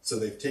 So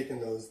they've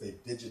taken those,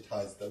 they've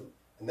digitized them,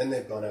 and then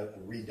they've gone out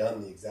and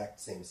redone the exact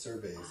same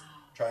surveys,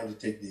 trying to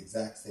take the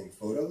exact same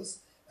photos,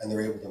 and they're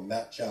able to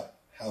match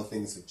up how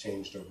things have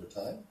changed over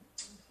time.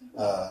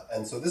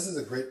 And so this is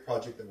a great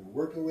project that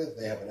we're working with.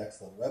 They have an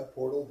excellent web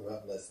portal, the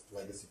Mountain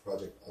Legacy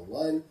Project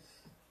Online,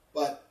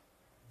 but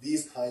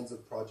these kinds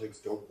of projects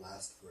don't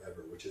last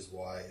forever, which is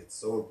why it's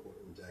so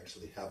important to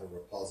actually have a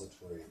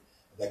repository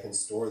that can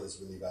store this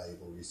really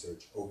valuable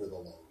research over the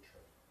long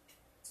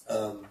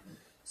term.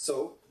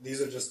 So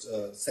these are just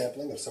a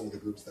sampling of some of the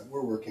groups that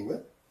we're working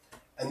with.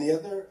 And the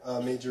other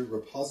major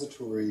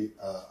repository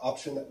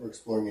option that we're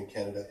exploring in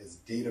Canada is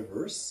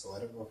Dataverse. So I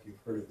don't know if you've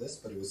heard of this,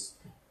 but it was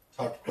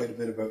talked quite a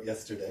bit about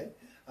yesterday.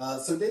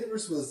 So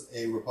Dataverse was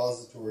a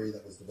repository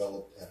that was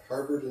developed at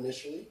Harvard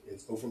initially.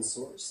 It's open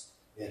source.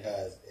 It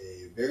has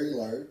a very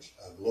large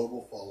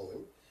global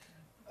following.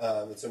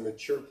 It's a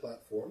mature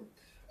platform,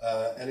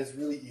 and it's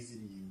really easy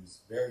to use,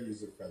 very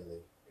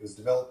user-friendly. It was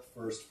developed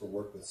first for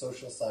work with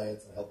social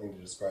science and helping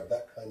to describe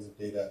that kinds of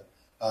data,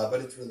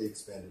 but it's really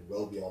expanded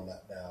well beyond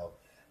that now.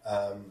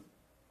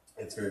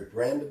 It's very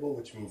brandable,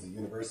 which means a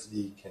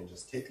university can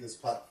just take this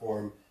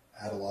platform,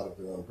 add a lot of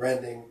their own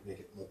branding, make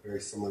it look very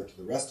similar to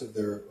the rest of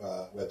their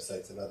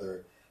websites and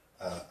other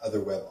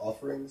web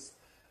offerings.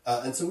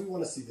 And so we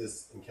want to see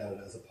this in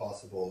Canada as a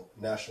possible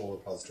national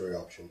repository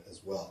option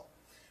as well.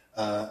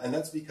 And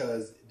that's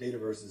because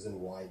Dataverse is in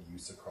wide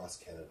use across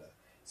Canada.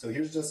 So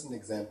here's just an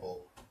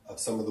example of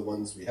some of the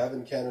ones we have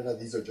in Canada.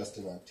 These are just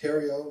in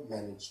Ontario,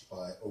 managed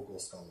by Ogle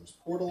Scholars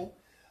Portal.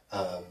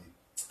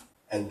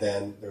 And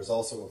then there's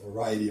also a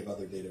variety of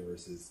other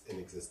Dataverses in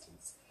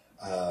existence.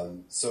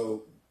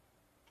 So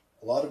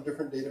a lot of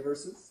different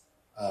Dataverses.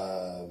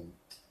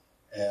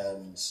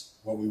 And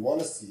what we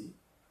want to see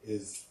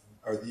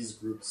are these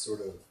groups sort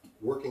of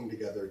working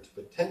together to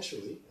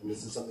potentially, and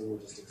this is something we're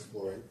just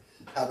exploring,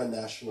 have a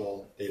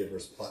national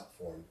Dataverse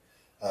platform.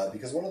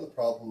 Because one of the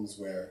problems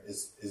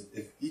is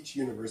if each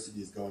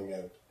university is going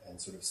out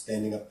and sort of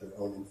standing up their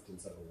own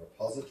instance of a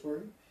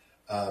repository,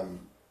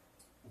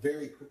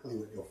 very quickly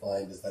what you'll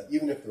find is that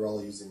even if they're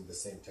all using the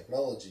same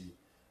technology,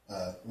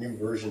 new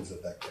versions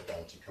of that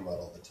technology come out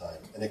all the time.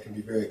 And it can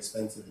be very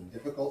expensive and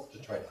difficult to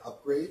try to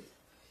upgrade.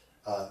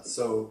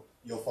 So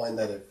you'll find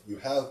that if you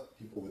have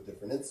people with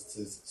different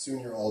instances,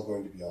 soon you're all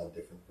going to be on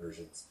different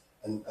versions.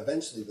 And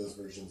eventually those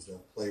versions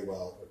don't play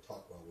well or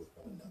talk well with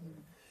one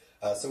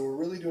another. So we're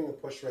really doing a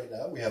push right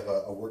now. We have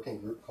a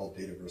working group called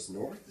Dataverse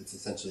North. It's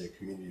essentially a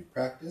community of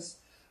practice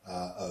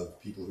of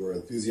people who are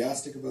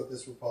enthusiastic about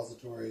this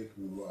repository,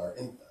 who are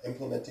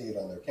implementing it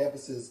on their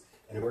campuses,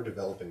 and who are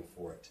developing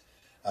for it.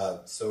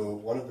 So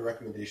one of the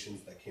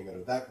recommendations that came out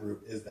of that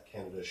group is that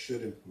Canada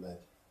should implement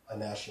a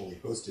nationally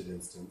hosted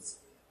instance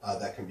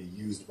that can be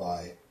used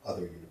by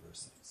other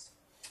universities.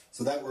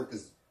 So that work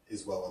is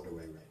well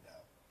underway right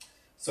now.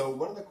 So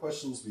one of the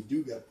questions we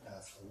do get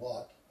asked a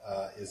lot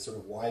is sort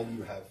of why do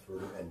you have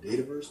Further and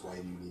Dataverse? Why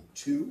do you need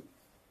two?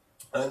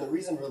 And the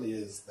reason really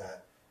is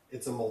that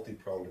it's a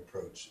multi-pronged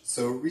approach.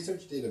 So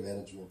research data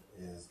management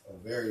is a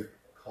very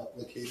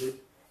complicated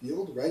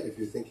field, right? If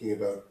you're thinking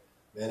about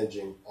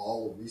managing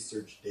all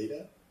research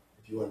data,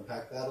 if you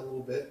unpack that a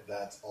little bit,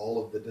 that's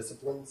all of the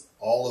disciplines,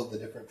 all of the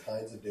different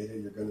kinds of data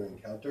you're going to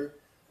encounter.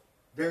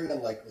 Very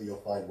unlikely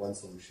you'll find one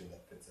solution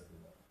that fits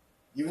everyone.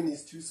 Even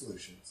these two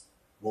solutions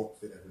won't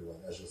fit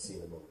everyone, as you'll see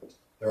in a moment.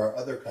 There are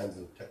other kinds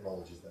of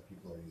technologies that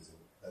people are using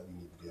that we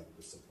need to be able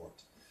to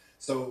support.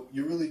 So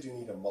you really do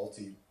need a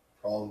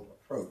multi-pronged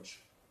approach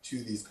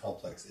to these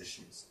complex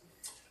issues.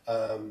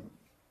 One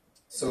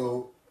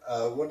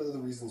of the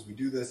reasons we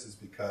do this is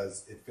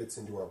because it fits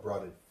into our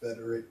broader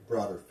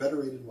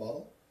federated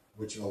model,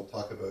 which I'll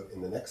talk about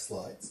in the next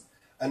slides.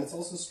 And it's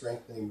also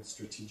strengthening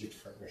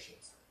strategic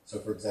partnerships. So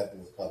for example,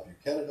 with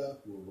CompuCanada, Canada,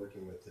 who we're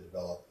working with to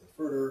develop the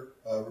Further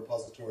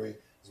repository,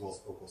 as well as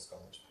Ogle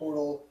Scholars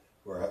Portal,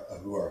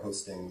 who are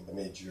hosting the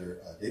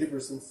major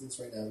Dataverse instance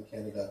right now in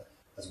Canada,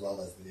 as well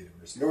as the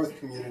Dataverse North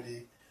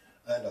community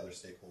and other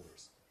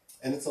stakeholders.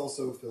 And it's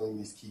also filling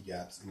these key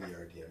gaps in the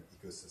RDM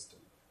ecosystem.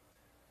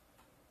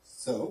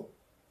 So,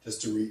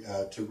 just to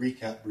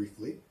recap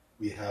briefly,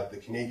 we have the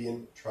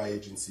Canadian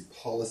Tri-Agency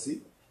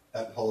Policy.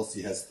 That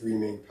policy has three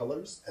main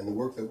pillars, and the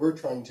work that we're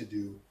trying to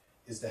do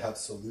is to have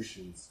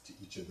solutions to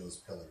each of those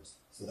pillars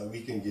so that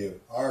we can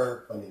give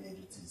our funding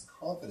agencies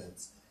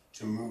confidence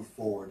to move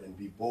forward and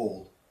be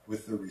bold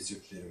with their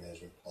research data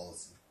management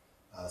policy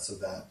so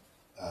that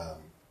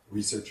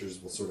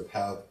researchers will sort of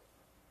have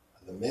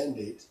the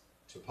mandate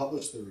to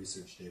publish their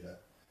research data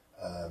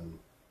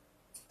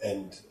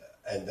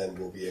and then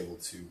we'll be able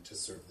to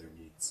serve their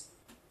needs.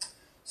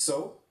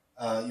 So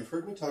you've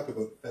heard me talk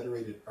about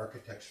federated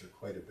architecture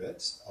quite a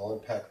bit. I'll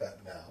unpack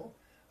that now.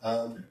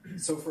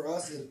 So for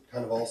us, it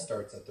kind of all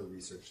starts at the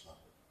research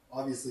level.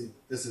 Obviously,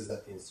 this is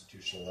at the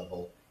institutional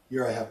level.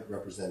 Here I have it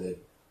represented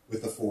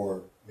with the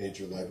 4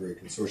 major library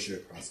consortia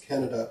across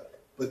Canada,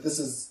 but this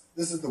is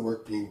the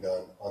work being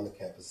done on the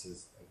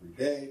campuses every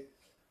day.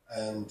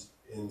 And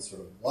in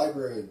sort of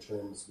librarian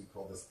terms, we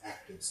call this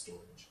active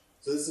storage.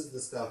 So this is the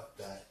stuff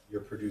that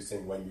you're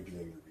producing when you're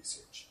doing your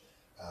research.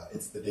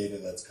 It's the data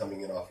that's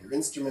coming in off your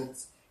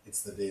instruments.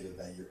 It's the data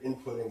that you're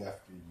inputting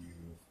after you've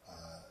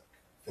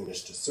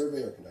finished a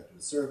survey or conducted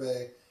a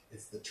survey.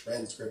 It's the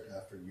transcript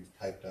after you've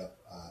typed up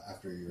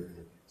after your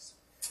interviews.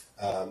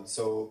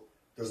 So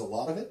there's a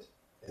lot of it.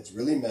 It's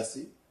really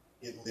messy.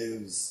 It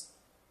lives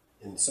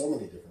in so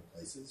many different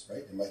places, right?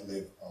 It might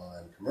live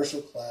on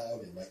commercial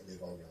cloud. It might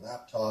live on your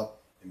laptop.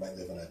 It might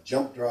live on a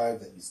jump drive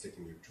that you stick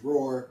in your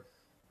drawer.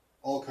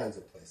 All kinds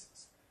of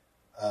places.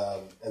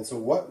 And so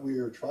what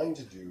we're trying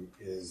to do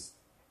is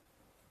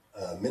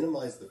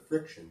minimize the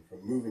friction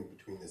from moving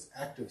between this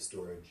active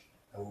storage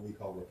and what we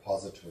call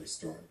repository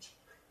storage.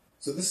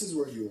 So this is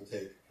where you will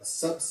take a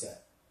subset,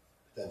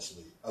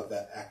 potentially, of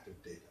that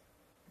active data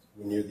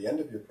when you're at the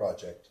end of your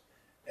project,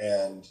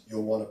 and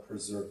you'll want to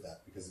preserve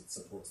that because it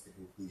supports the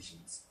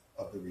conclusions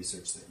of the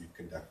research that you've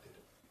conducted.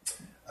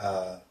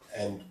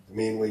 And the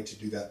main way to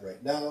do that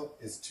right now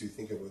is to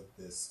think about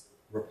this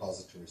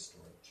repository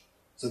storage.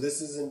 So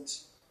this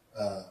isn't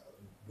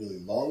really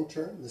long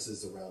term. This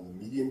is around the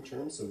medium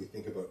term, so we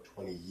think about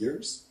 20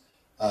 years.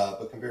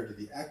 But compared to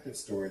the active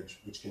storage,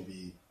 which can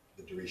be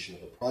the duration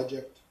of a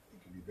project,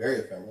 it can be very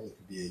ephemeral, it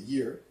could be a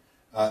year,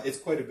 it's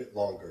quite a bit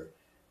longer.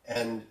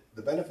 And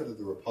the benefit of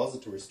the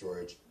repository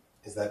storage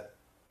is that,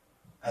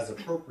 as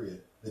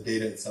appropriate, the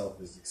data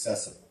itself is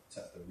accessible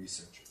to other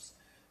researchers.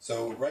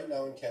 So right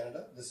now in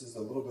Canada, this is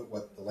a little bit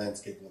what the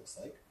landscape looks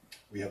like.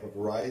 We have a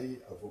variety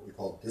of what we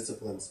call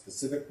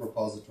discipline-specific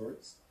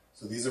repositories.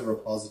 So these are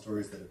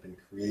repositories that have been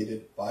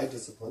created by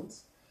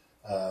disciplines,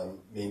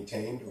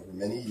 maintained over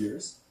many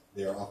years.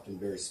 They are often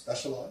very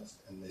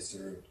specialized, and they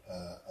serve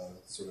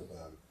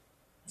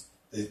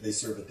they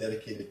serve a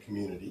dedicated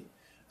community.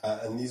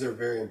 And these are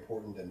very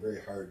important and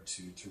very hard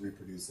to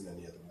reproduce in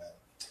any other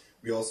way.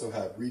 We also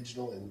have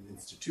regional and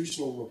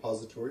institutional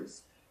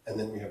repositories, and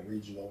then we have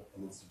regional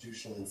and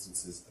institutional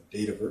instances of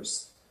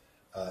Dataverse.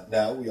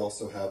 Now we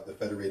also have the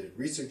Federated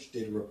Research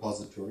Data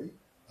Repository,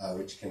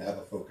 which can have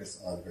a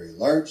focus on very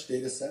large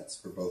data sets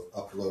for both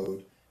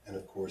upload and,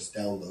 of course,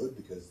 download,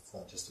 because it's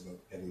not just about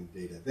getting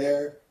the data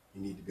there.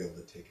 You need to be able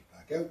to take it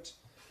back out.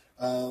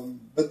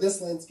 But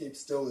this landscape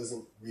still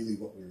isn't really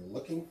what we were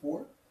looking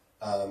for,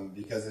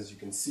 because as you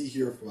can see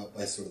here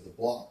by sort of the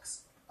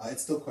blocks,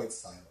 it's still quite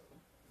siloed.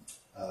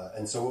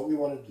 And so what we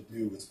wanted to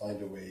do was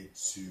find a way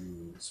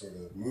to sort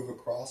of move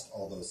across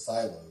all those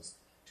silos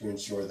to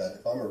ensure that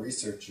if I'm a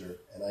researcher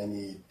and I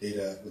need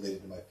data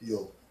related to my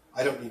field,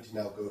 I don't need to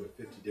now go to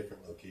 50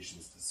 different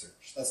locations to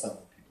search. That's not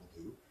what people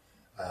do.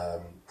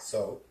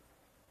 So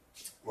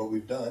what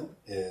we've done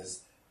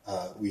is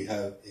we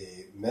have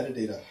a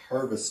metadata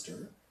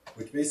harvester,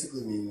 which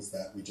basically means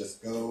that we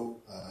just go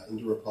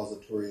into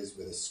repositories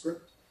with a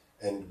script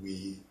and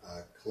we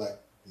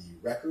collect the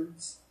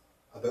records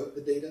about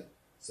the data.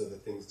 So the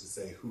things to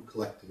say who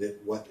collected it,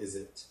 what is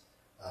it,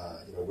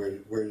 where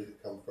did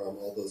it come from,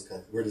 all those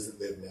kinds, where does it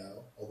live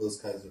now, all those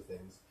kinds of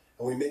things.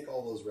 And we make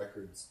all those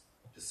records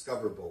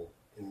discoverable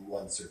in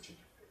one search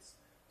interface.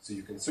 So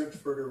you can search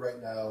further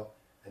right now,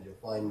 and you'll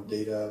find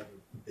data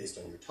based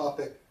on your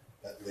topic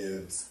that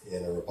lives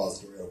in a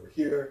repository over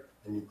here,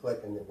 and you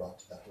click and you're brought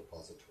to that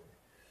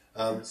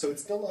repository. So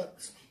it's still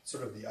not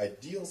sort of the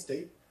ideal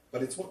state,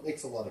 but it's what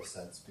makes a lot of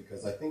sense,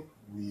 because I think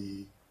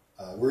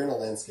we're in a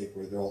landscape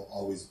where there will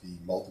always be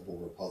multiple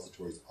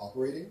repositories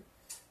operating,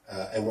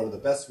 and one of the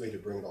best way to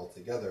bring it all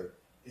together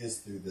is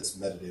through this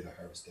metadata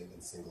harvesting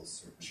and single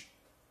search.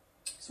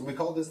 So we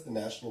call this the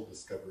National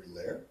Discovery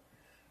Layer.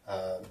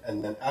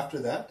 And then after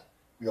that,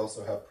 we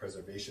also have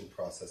preservation,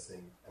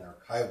 processing, and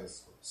archival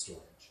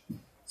storage.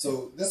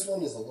 So this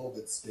one is a little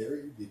bit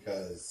scary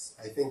because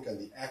I think on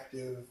the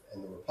active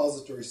and the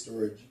repository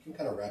storage, you can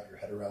kind of wrap your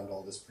head around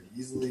all this pretty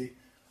easily.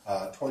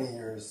 20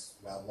 years,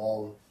 that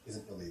long,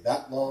 isn't really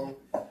that long.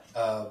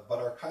 But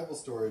archival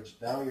storage,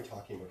 now you're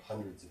talking about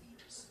hundreds of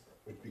years,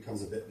 which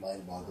becomes a bit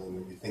mind-boggling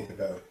when you think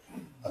about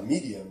a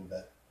medium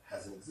that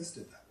hasn't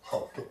existed that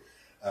long.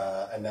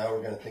 And now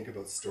we're going to think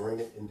about storing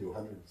it into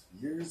hundreds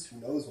of years. Who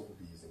knows what we'll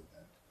be using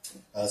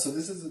then? So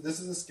this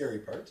is a scary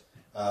part.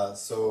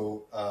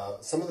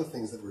 Some of the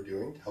things that we're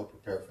doing to help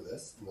prepare for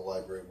this in the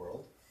library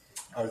world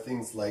are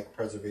things like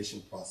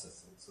preservation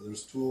processing. So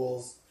there's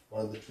tools.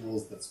 One of the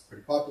tools that's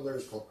pretty popular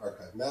is called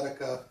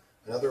Archivematica,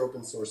 another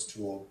open source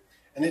tool,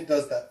 and it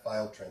does that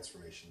file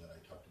transformation that I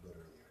talked about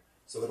earlier.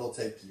 So it'll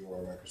take your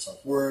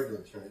Microsoft Word,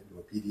 it'll turn it into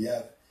a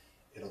PDF,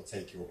 it'll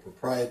take your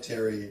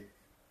proprietary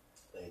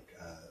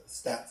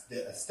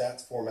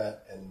stats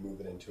format and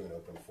move it into an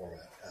open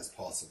format as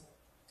possible.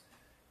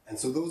 And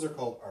so those are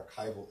called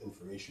archival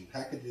information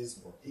packages,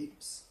 or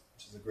AIPs,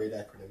 which is a great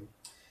acronym.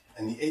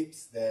 And the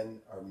AIPs then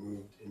are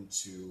moved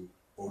into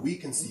what we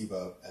conceive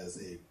of as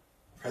a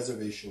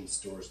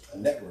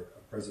network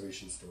of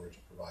preservation storage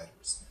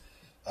providers.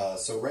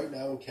 So right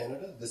now in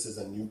Canada, this is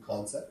a new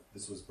concept.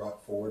 This was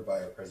brought forward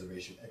by our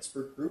preservation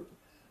expert group.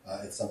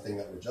 It's something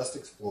that we're just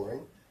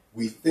exploring.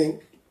 We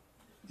think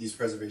these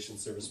preservation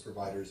service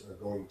providers are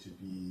going to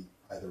be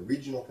either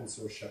regional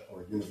consortia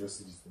or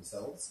universities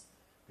themselves,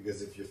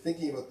 because if you're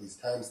thinking about these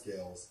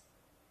timescales,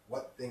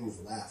 what things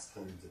last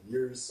hundreds of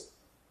years?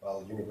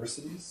 Well,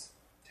 universities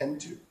tend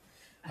to.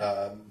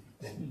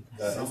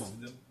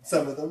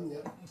 Some of them,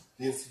 yeah.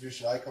 The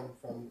institution I come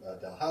from,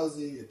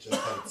 Dalhousie, it just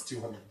had its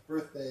 200th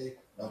birthday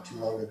not too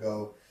long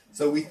ago.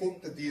 So we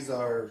think that these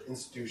are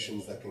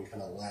institutions that can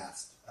kind of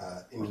last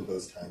into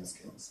those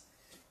timescales.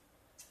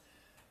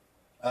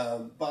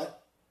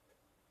 But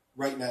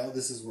right now,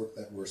 this is work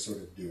that we're sort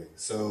of doing.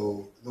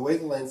 So the way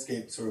the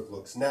landscape sort of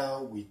looks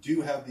now, we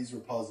do have these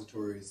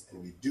repositories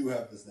and we do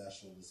have this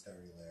National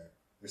Discovery Layer.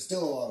 There's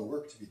still a lot of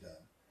work to be done.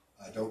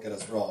 Don't get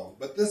us wrong,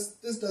 but this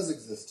does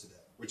exist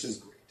today, which is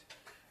great.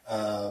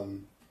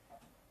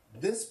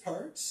 This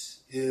part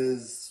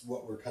is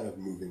what we're kind of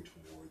moving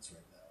towards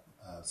right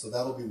now. So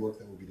that'll be work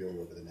that we'll be doing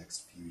over the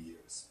next few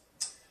years.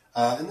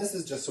 And this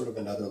is just sort of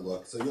another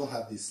look. So you'll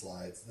have these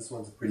slides. This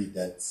one's pretty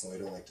dense, so I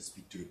don't like to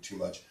speak to it too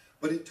much.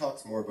 But it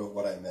talks more about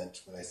what I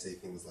meant when I say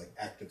things like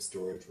active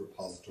storage,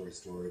 repository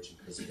storage, and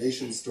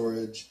preservation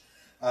storage.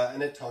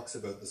 And it talks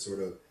about the sort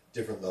of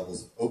different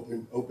levels of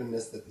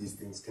openness that these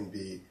things can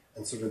be,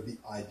 and sort of the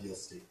ideal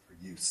state for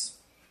use.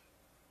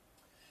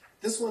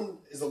 This one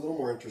is a little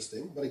more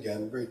interesting, but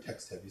again, very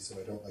text-heavy, so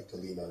I don't like to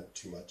lean on it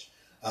too much.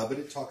 But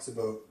it talks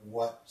about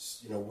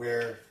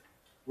where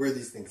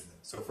these things live.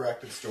 So for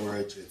active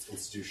storage, it's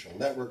institutional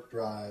network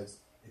drives.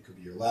 It could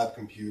be your lab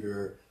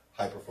computer,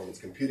 high-performance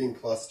computing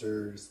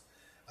clusters.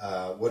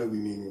 What do we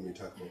mean when we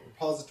talk about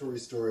repository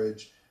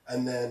storage?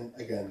 And then,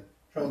 again,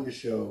 trying to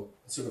show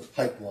a sort of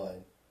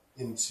pipeline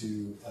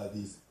into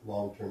these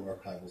long-term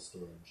archival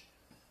storage.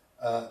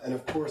 And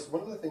of course,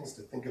 one of the things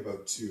to think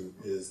about too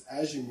is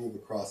as you move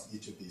across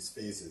each of these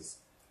phases,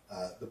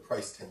 the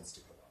price tends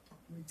to go up.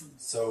 Mm-hmm.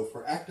 So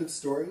for active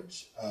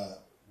storage,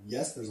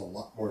 yes, there's a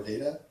lot more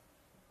data,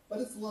 but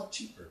it's a lot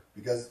cheaper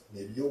because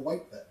maybe you'll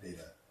wipe that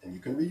data and you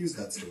can reuse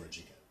that storage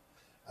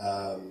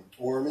again.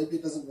 Or maybe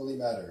it doesn't really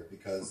matter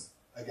because,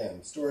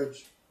 again,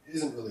 storage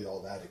isn't really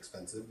all that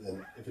expensive,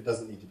 and if it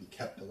doesn't need to be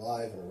kept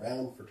alive and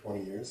around for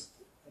 20 years,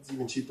 that's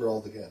even cheaper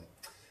altogether.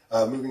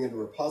 Moving into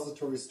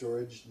repository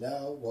storage,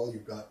 now, well,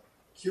 you've got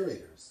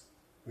curators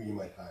who you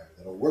might hire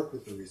that'll work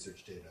with the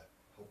research data,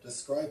 help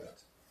describe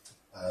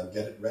it,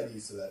 get it ready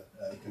so that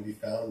it can be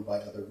found by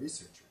other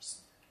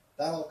researchers.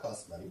 That all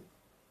costs money.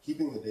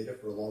 Keeping the data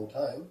for a long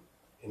time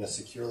in a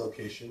secure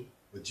location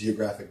with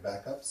geographic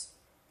backups,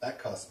 that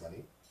costs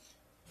money.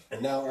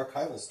 And now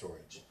archival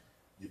storage.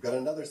 You've got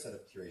another set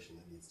of curation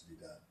that needs to be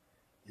done.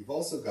 You've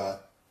also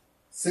got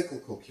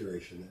cyclical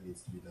curation that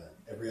needs to be done.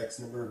 Every X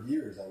number of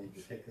years, I need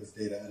to take this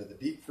data out of the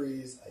deep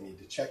freeze, I need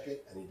to check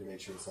it, I need to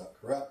make sure it's not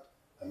corrupt,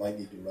 I might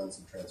need to run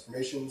some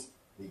transformations,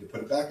 I need to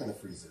put it back in the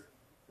freezer.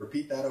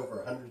 Repeat that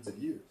over hundreds of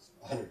years,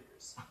 100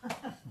 years.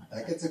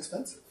 That gets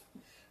expensive.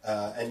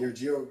 And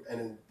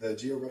the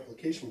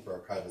geo-replication for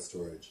archival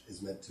storage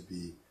is meant to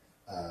be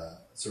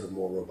sort of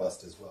more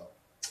robust as well.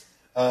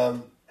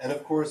 And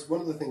of course,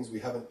 one of the things we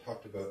haven't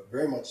talked about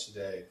very much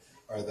today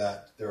are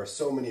that there are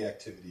so many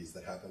activities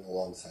that happen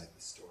alongside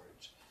the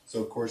storage.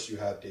 So of course you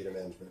have data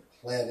management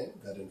planning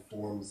that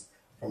informs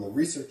from the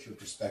researcher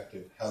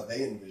perspective how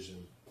they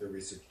envision their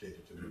research data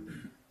to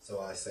move.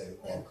 So I say,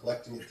 well, I'm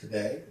collecting it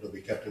today, it'll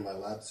be kept in my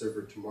lab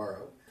server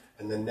tomorrow,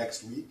 and then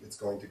next week it's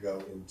going to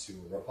go into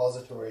a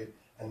repository,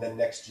 and then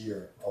next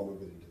year I'll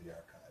move it into the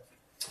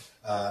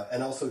archive.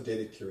 And also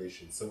data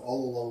curation. So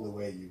all along the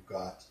way you've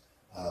got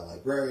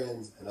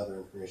librarians and other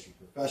information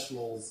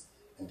professionals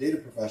and data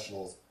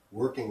professionals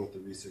working with the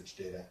research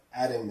data,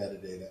 adding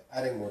metadata,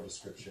 adding more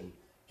description,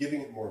 giving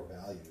it more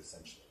value,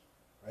 essentially,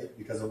 right?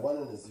 Because a 1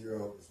 and a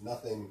 0 is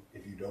nothing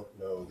if you don't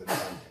know the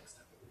context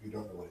of it, if you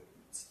don't know what it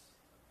means.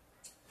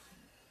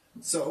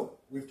 So,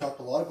 we've talked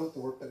a lot about the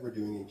work that we're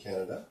doing in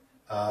Canada,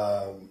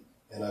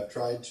 and I've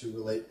tried to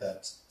relate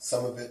that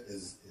some of it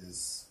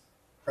is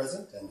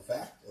present and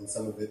fact, and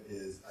some of it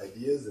is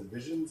ideas and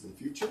visions and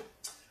future.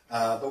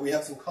 But we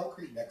have some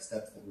concrete next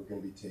steps that we're going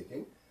to be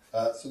taking.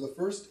 So the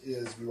first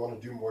is we want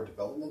to do more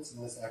developments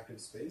in this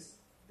active space.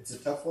 It's a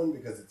tough one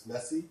because it's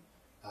messy,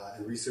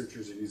 and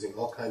researchers are using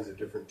all kinds of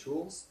different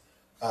tools.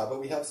 But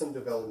we have some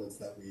developments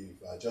that we've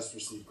just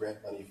received grant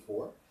money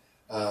for,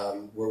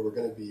 where we're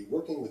going to be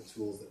working with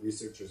tools that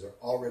researchers are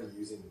already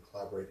using to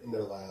collaborate in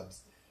their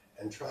labs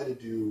and try to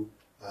do,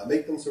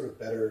 make them sort of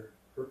better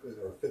purpose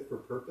or fit for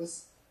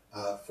purpose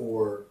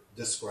for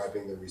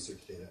describing the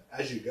research data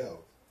as you go.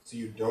 So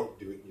you don't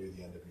do it near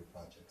the end of your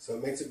project. So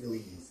it makes it really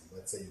easy.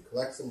 Let's say you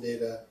collect some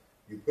data,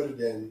 you put it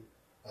in.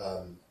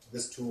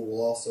 This tool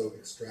will also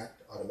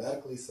extract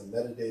automatically some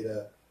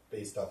metadata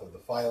based off of the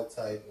file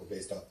type or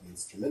based off the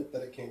instrument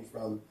that it came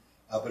from.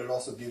 But it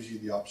also gives you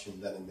the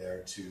option then and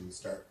there to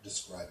start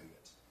describing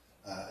it.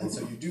 And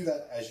so you do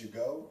that as you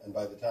go, and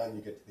by the time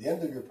you get to the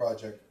end of your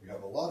project, you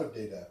have a lot of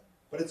data,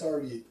 but it's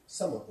already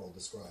somewhat well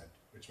described,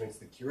 which makes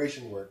the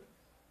curation work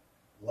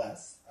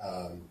less.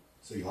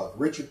 So you have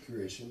richer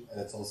curation,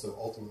 and it's also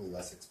ultimately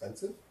less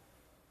expensive.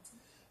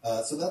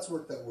 So that's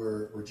work that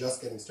we're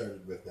just getting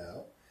started with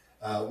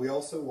now. We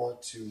also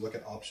want to look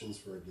at options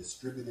for a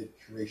distributed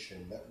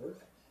curation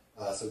network.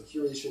 So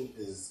curation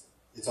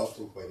it's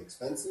often quite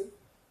expensive,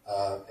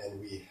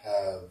 and we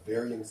have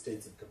varying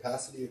states of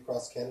capacity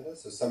across Canada.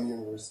 So some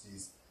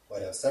universities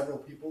might have several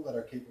people that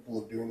are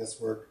capable of doing this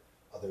work.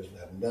 Others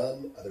have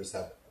none. Others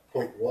have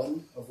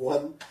 0.1 of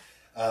one.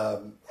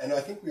 And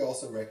I think we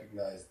also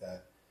recognize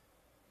that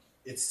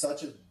it's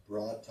such a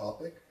broad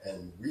topic,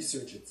 and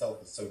research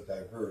itself is so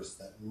diverse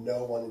that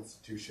no one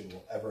institution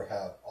will ever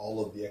have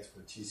all of the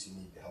expertise you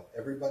need to help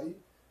everybody.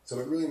 So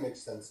it really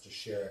makes sense to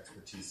share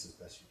expertise as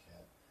best you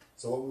can.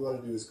 So what we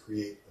want to do is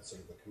create a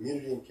sort of a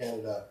community in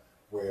Canada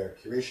where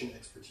curation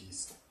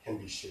expertise can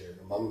be shared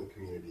among the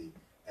community.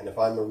 And if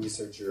I'm a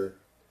researcher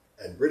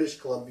in British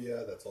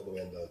Columbia, that's all the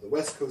way on the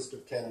west coast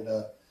of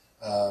Canada,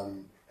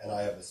 and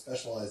I have a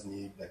specialized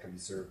need that can be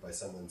served by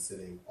someone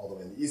sitting all the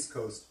way on the east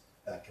coast,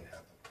 that can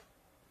happen.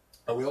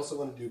 And we also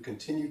want to do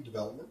continued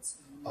developments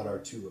on our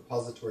 2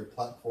 repository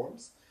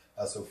platforms.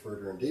 So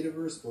Further and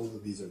Dataverse, both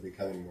of these are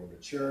becoming more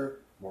mature,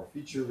 more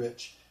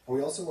feature-rich, and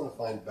we also want to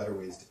find better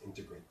ways to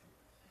integrate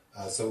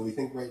them. So we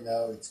think right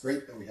now it's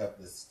great that we have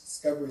this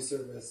discovery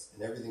service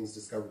and everything's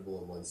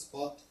discoverable in one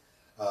spot,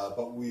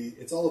 but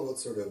it's all about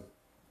sort of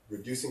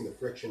reducing the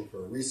friction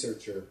for a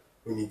researcher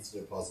who needs to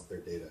deposit their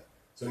data.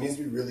 So it needs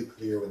to be really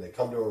clear when they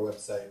come to our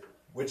website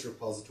which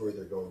repository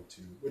they're going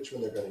to, which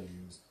one they're going to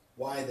use,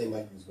 why they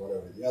might use one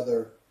over the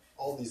other,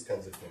 all these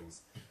kinds of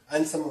things.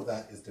 And some of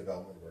that is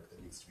development work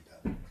that needs to be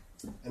done.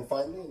 And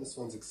finally, and this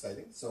one's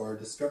exciting, so our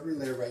discovery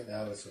layer right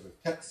now is sort of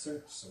text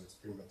search, so it's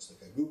pretty much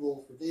like a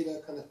Google for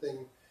data kind of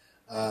thing.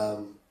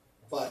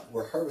 But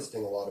we're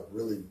harvesting a lot of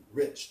really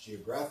rich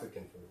geographic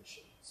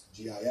information, so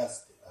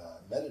GIS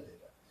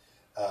metadata.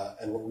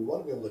 And what we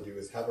want to be able to do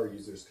is have our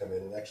users come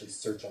in and actually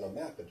search on a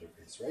map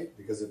interface, right?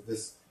 Because if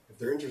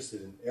they're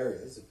interested in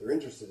areas, if they're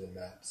interested in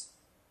maps,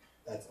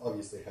 that's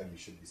obviously how you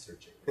should be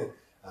searching.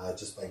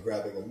 Just by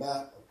grabbing a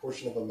map, a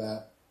portion of a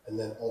map, and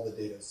then all the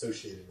data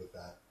associated with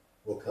that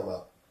will come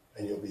up,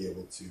 and you'll be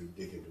able to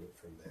dig into it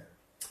from there.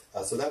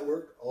 So that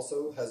work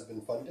also has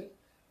been funded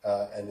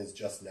and is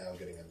just now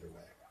getting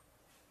underway.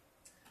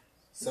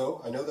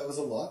 So I know that was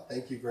a lot.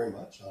 Thank you very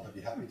much. I'll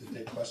be happy to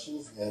take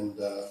questions and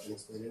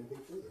explain anything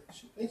further.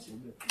 Thank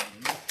you.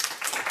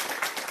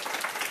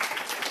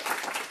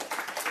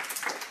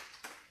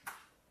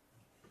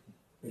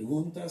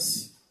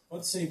 Perguntas?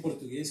 Pode ser em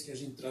português que a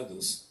gente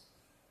traduz.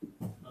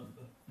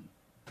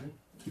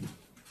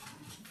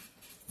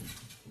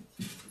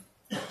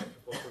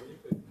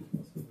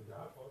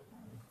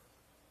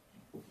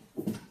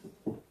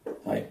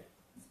 Hi.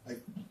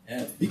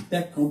 Big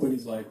tech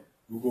companies like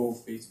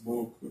Google,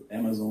 Facebook,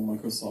 Amazon,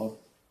 Microsoft,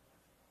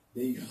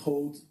 they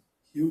hold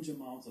huge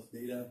amounts of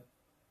data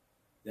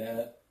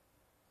that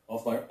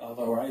of a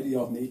variety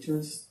of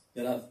natures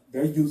that are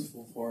very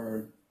useful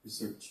for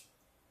research.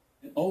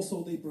 And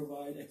also they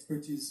provide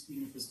expertise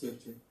in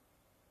infrastructure.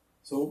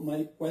 So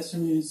my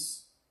question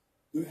is,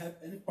 do you have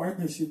any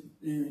partnership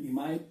in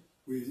mind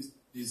with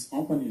these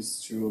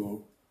companies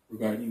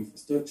regarding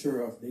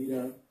infrastructure of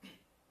data?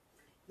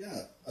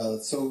 Yeah,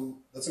 so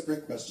that's a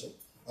great question.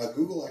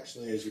 Google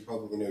actually, as you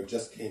probably know,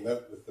 just came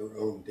out with their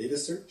own data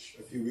search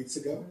a few weeks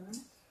ago.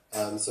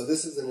 So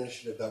this is an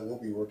initiative that we'll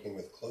be working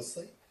with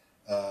closely.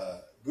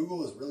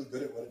 Google is really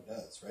good at what it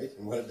does, right?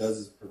 And what it does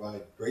is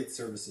provide great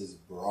services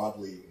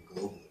broadly and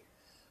globally.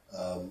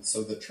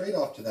 So the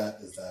trade-off to that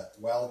is that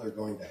while they're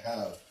going to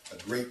have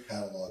a great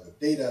catalog of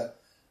data,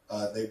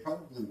 they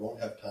probably won't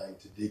have time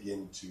to dig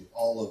into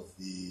all of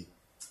the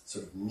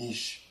sort of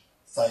niche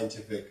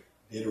scientific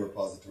data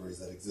repositories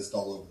that exist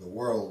all over the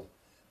world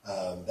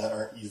that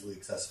aren't easily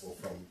accessible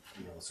from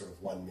sort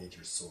of one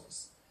major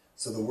source.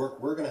 So the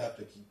work we're going to have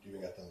to keep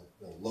doing at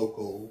the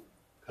local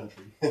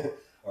country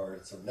or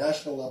sort of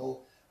national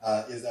level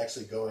is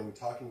actually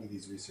talking to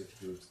these research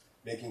groups,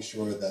 making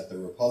sure that the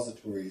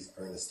repositories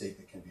are in a state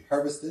that can be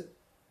harvested,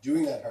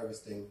 doing that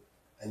harvesting,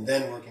 and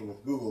then working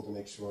with Google to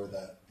make sure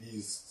that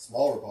these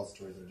small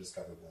repositories are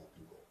discoverable on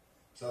Google.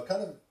 So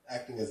kind of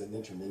acting as an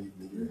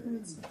intermediary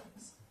in some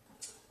ways.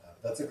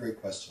 That's a great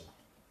question.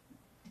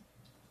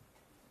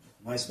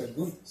 Mais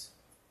perguntas?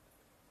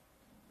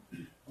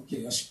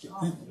 Ok, acho que...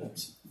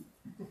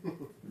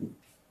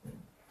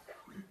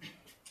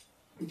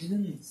 It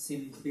didn't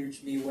seem clear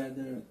to me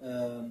whether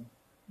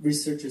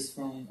researchers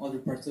from other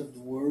parts of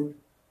the world,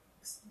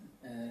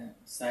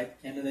 beside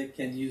Canada,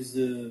 can use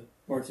the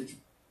portage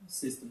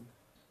system.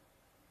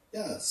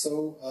 Yeah,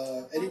 so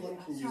anyone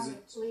can use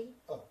it.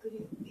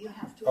 Could you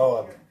have to?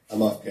 Oh,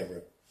 I'm off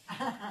camera.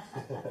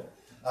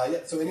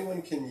 Yeah, so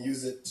anyone can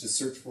use it to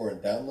search for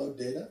and download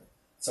data.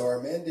 So our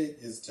mandate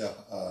is to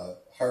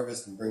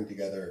harvest and bring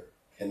together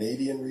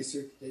Canadian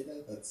research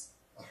data. That's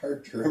a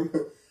hard term,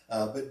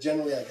 but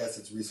generally I guess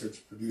it's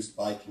research produced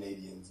by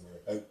Canadians or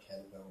about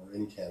Canada or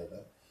in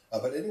Canada.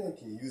 But anyone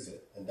can use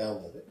it and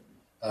download it.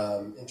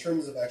 In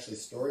terms of actually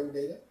storing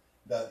data,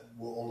 that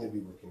will only be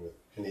working with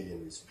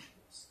Canadian research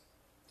groups.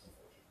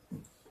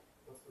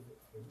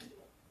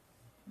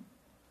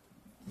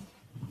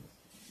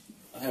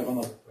 I have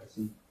another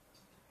question.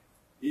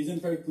 It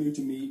isn't very clear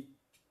to me,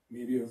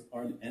 maybe you've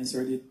already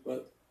answered it,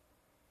 but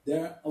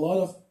there are a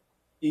lot of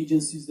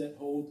agencies that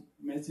hold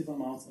massive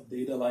amounts of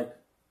data, like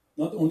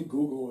not only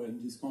Google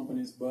and these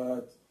companies,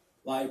 but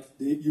like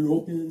the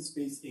European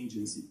Space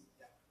Agency.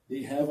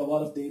 They have a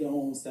lot of data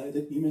on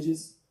satellite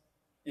images,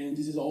 and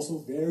this is also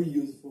very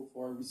useful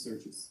for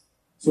researchers.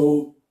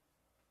 So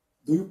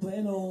do you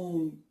plan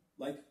on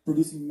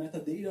producing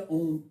metadata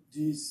on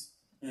these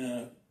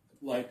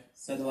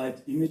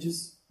satellite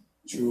images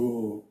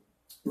to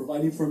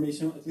provide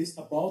information at least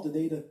about the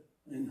data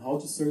and how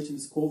to search and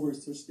discover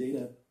such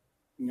data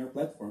in your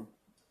platform?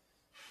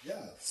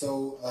 Yeah,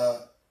 so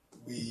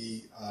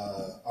we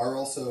are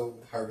also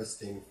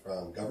harvesting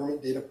from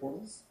government data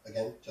portals,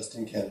 again, just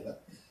in Canada.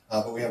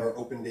 But we have our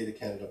Open Data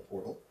Canada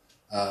portal,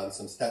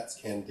 some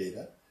StatsCan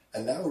data.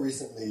 And now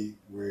recently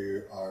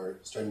we are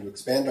starting to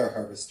expand our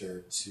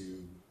harvester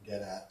to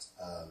get at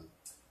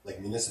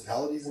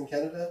municipalities in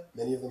Canada.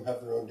 Many of them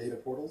have their own data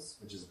portals,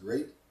 which is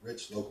great,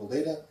 rich local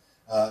data,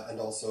 and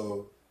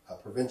also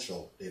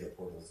provincial data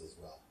portals as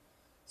well.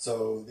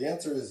 So the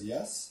answer is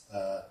yes,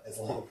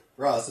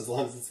 for us, as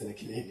long as it's in a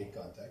Canadian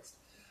context.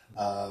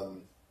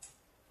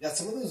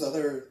 Some of those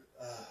other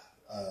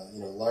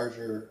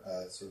larger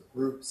sort of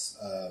groups,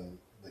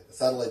 like the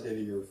satellite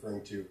data you're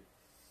referring to,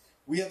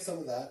 we have some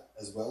of that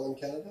as well in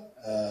Canada,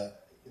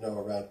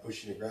 around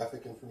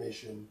oceanographic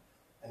information,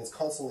 and it's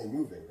constantly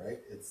moving, right?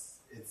 It's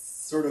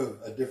sort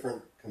of a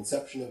different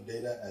conception of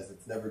data as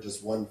it's never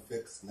just one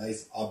fixed,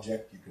 nice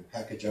object you can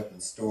package up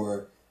and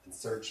store and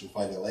search and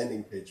find a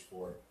landing page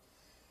for.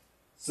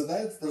 So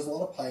there's a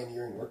lot of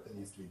pioneering work that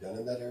needs to be done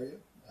in that area.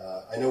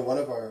 I know one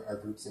of our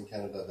groups in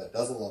Canada that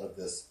does a lot of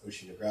this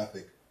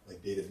oceanographic,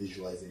 like data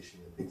visualization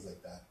and things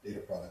like that, data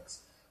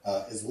products,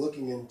 is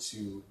looking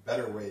into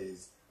better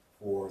ways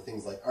for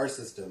things like our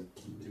system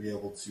to be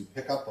able to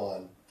pick up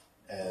on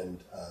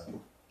and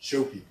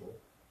show people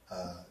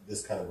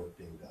this kind of work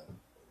being done.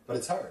 But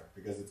it's hard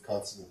because it's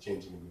constantly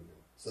changing and moving.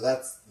 So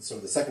that's sort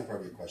of the second part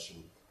of your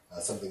question,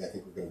 something I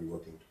think we're going to be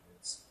working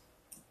towards.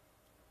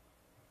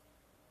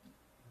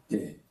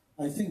 Okay.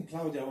 I think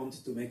Claudia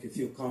wanted to make a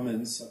few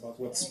comments about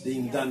what's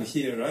being done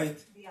here,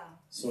 right? Yeah.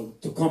 So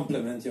to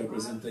complement your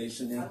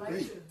presentation, yeah. I'd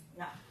like to,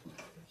 yeah.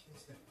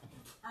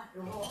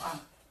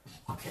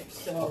 Okay, I'll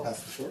so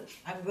pass the torch.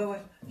 I'm going,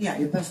 yeah,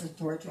 you pass the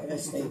torch, I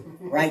stay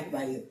right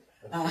by you.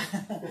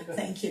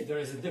 Thank you. There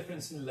is a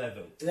difference in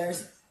level.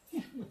 There's,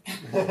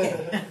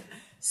 okay.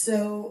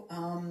 So,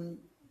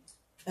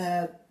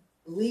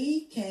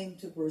 Lee came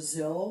to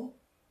Brazil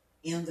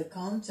in the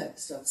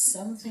context of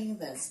something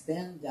that's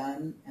been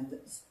done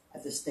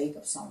at the state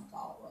of São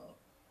Paulo,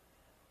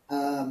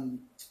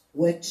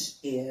 which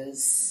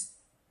is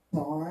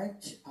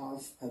part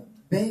of a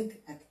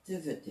big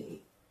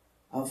activity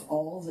of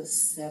all the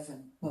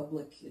 7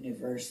 public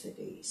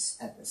universities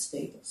at the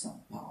state of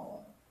São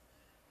Paulo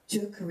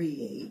to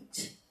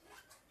create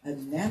a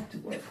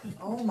network.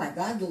 Oh my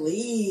God,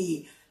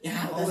 Lee!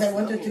 Yeah, I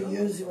wanted to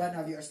use one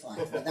of your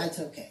slides, but that's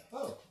okay.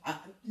 Oh.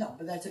 No,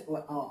 but that's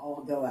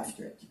I'll go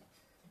after it.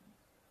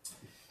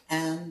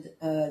 And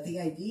the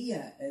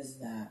idea is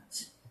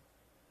that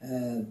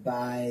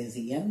by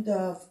the end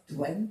of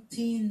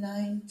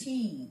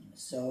 2019,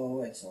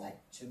 so it's like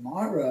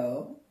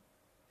tomorrow,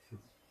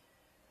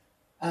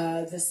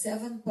 the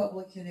 7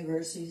 public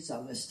universities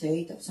of the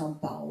state of São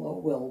Paulo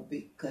will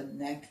be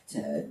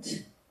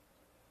connected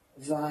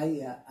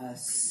via a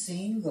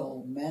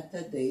single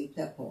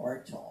metadata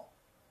portal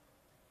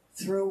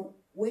through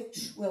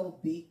which will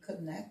be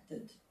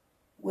connected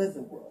with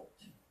the world,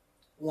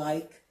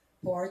 like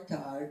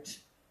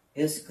Portage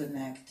is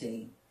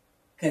connecting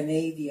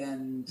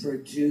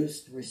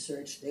Canadian-produced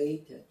research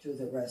data to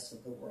the rest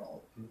of the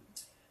world,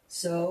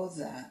 so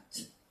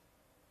that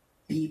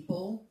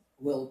people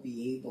will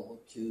be able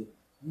to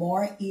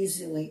more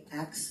easily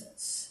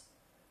access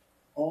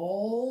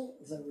all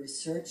the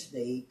research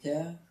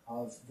data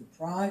of the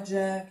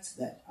projects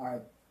that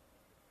are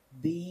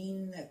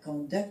being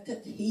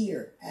conducted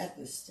here at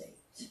the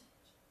state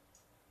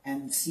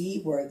and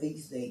see where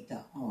these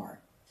data are.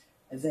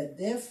 The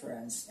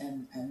difference,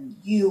 and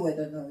you, I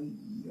don't know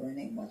your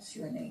name, what's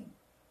your name?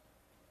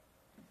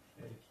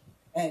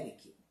 Eric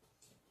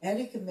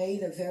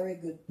made a very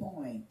good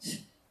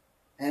point,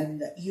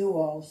 and you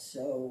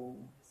also,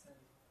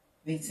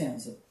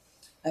 Vincenzo,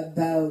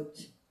 about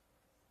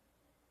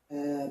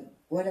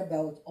what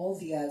about all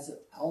these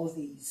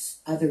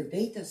other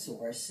data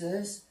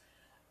sources,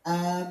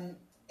 and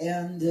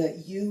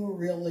you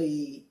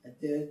really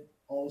did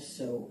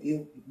also,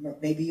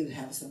 maybe you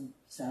have some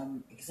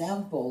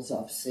examples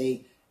of,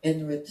 say,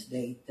 enriched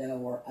data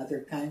or other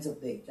kinds of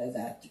data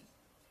that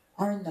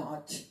are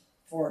not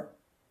for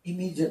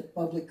immediate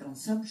public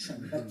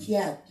consumption, but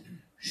yet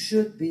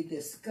should be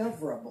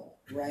discoverable,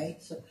 right?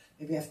 So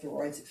maybe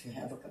afterwards, if you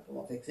have a couple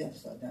of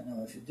examples, I don't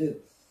know if you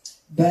do.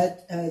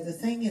 But the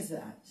thing is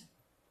that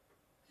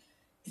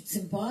it's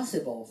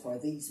impossible for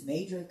these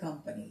major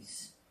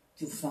companies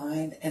to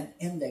find and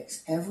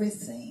index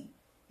everything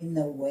in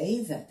a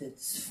way that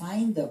it's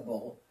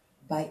findable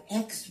by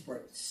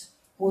experts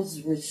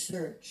whose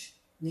research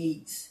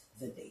needs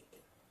the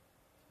data,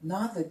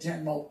 not the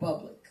general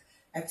public.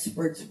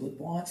 Experts would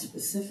want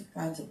specific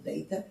kinds of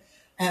data,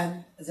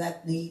 and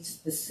that needs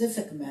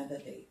specific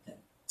metadata,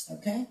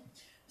 okay?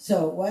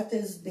 So what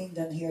is being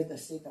done here at the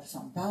state of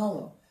São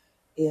Paulo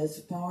is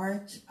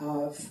part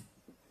of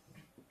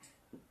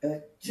a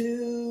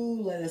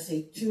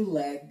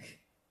two-leg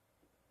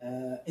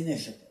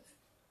initiative,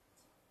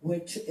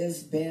 which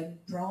has been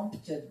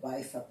prompted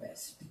by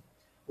FAPESP,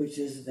 which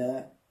is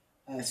the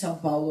São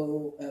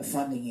Paulo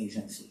funding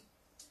agency.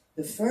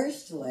 The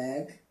first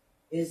leg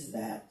is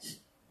that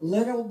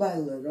little by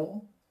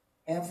little,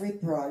 every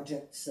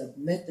project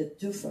submitted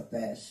to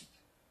FAPESP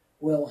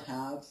will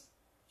have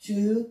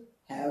to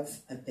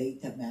have a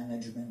data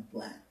management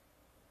plan.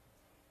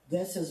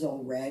 This is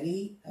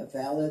already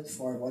valid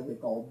for what we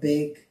call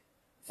big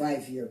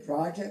 5-year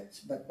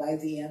projects, but by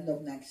the end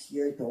of next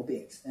year, it will be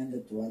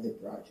extended to other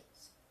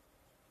projects.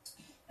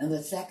 And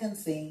the second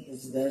thing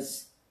is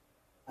this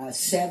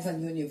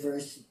 7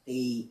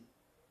 university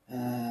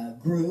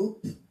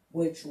group,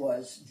 which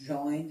was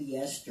joined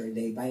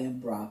yesterday by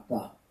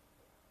Embrapa,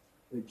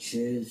 which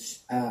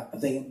is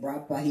the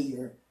Embrapa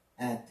here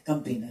at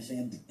Campinas,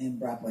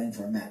 Embrapa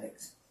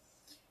Informatics.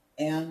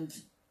 And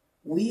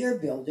we are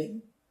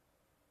building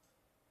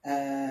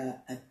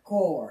a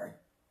core,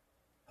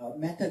 a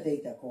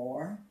metadata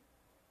core,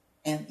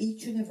 and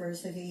each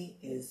university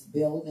is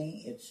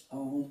building its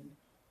own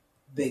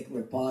big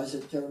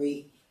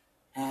repository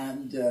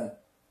And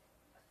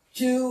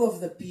two of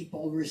the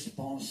people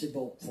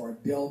responsible for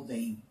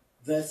building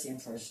this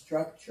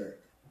infrastructure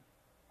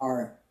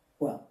are,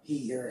 well,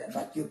 here,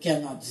 but you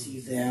cannot see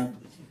them.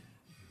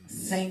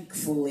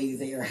 Thankfully,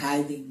 they are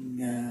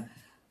hiding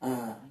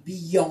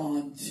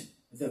beyond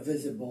the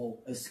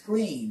visible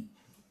screen.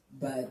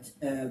 But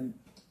the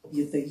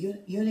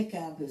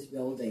Unicampus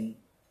building,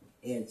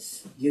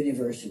 its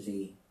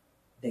university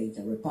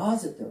data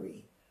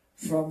repository,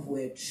 from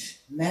which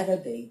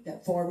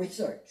metadata for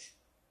research,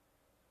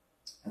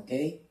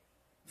 okay,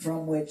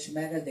 from which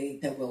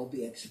metadata will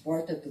be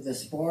exported to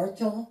this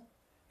portal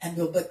and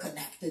will be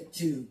connected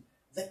to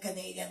the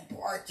Canadian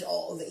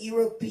portal, the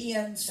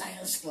European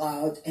Science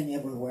Cloud, and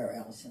everywhere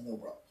else in the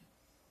world.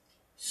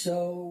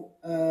 So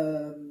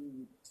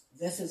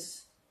this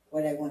is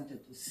what I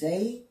wanted to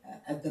say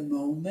at the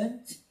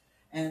moment,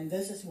 and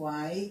this is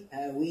why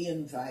we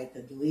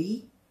invited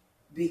Lee,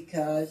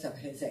 because of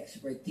his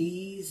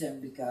expertise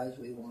and because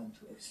we want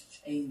to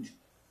exchange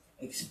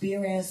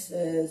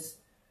experiences,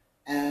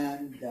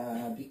 and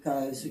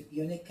because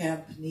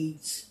Unicamp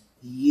needs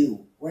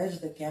you. Where's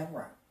the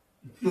camera?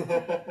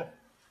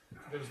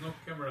 There's no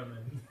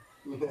cameraman.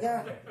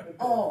 There.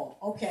 Oh,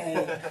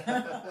 okay.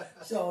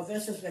 So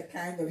this is the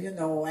kind of,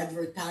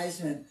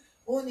 advertisement.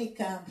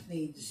 Unicamp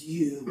needs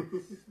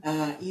you.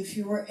 If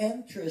you are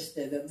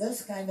interested in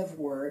this kind of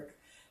work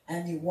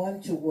and you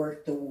want to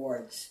work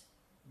towards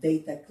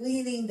data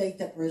cleaning,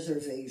 data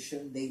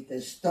preservation,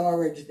 data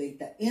storage,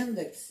 data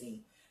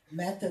indexing,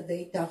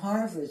 metadata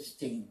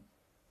harvesting,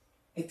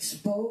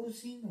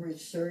 exposing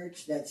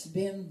research that's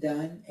been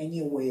done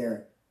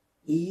anywhere,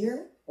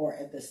 here or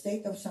at the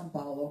state of São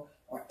Paulo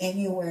or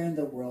anywhere in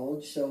the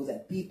world, so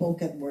that people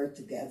can work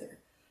together.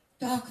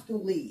 Talk to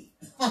Lee,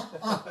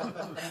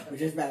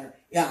 which is better.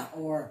 Yeah,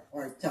 or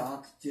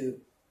talk to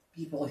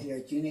people here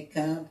at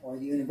Unicamp or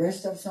the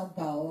University of São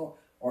Paulo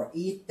or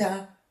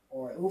ITA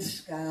or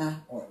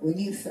UFSCA or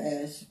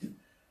Unifesp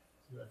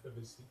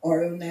UFABC.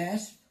 or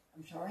UNESP,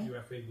 I'm sorry?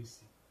 UFABC.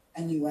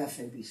 And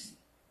UFABC.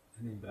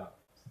 And Embrapa.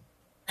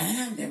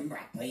 And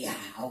Embrapa, yeah,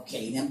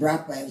 okay.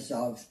 Embrapa is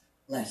of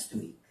last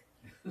week.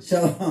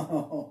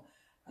 So,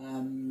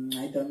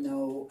 I don't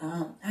know.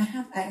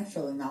 I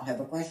actually now have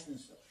a question,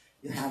 so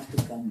you have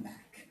to come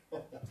back.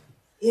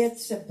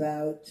 It's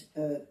about,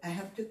 I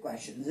have two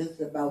questions. It's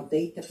about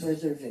data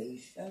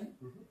preservation,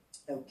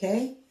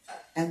 okay?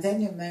 And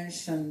then you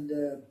mentioned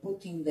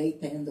putting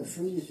data in the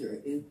freezer.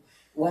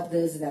 What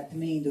does that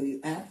mean? Do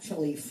you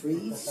actually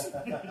freeze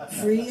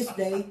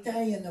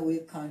data? We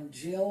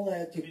congeal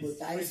to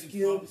put ice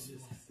cubes.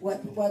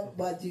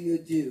 What do you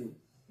do?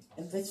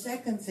 And the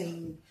second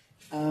thing,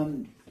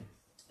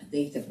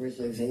 data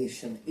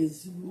preservation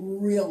is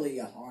really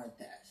a hard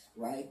task,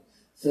 right?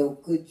 So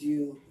could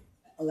you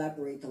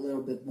elaborate a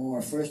little bit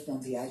more, first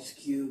on the ice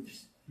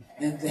cubes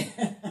and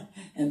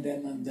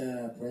then on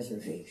the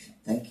preservation?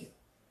 Thank you.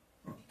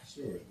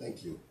 Sure,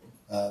 thank you.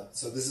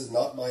 So this is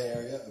not my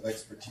area of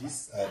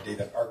expertise.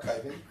 Data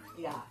archiving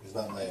is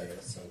not my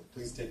area, so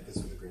please take this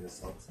with a grain of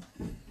salt.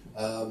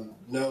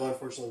 No,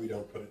 unfortunately, we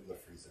don't put it in the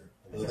freezer,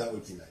 although that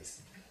would be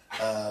nice.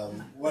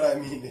 What I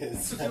mean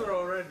is... You're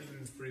already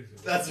in the freezer.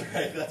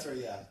 That's right,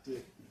 yeah.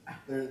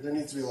 There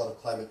needs to be a lot of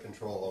climate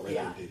control already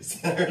in data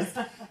centers.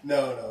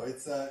 No,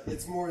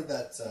 it's more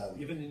that...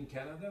 Even in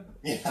Canada?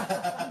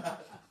 Yeah,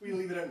 we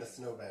leave it out in a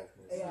snowbank.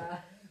 Yeah.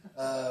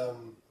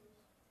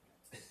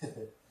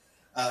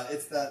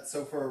 It's that,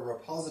 so for a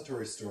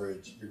repository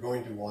storage, you're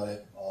going to want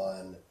it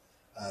on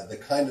the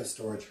kind of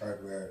storage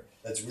hardware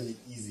that's really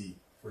easy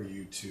for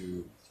you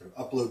to sort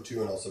of upload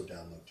to and also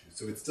download to.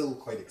 So it's still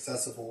quite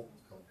accessible.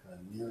 It's called kind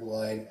of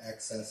nearline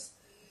access.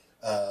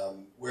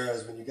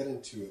 Whereas when you get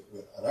into it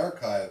with an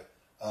archive,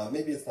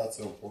 maybe it's not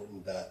so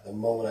important that the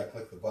moment I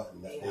click the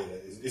button, that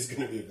data is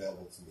going to be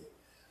available to me.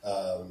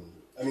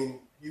 I mean,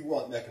 you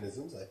want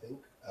mechanisms, I think,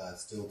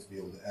 still to be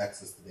able to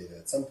access the data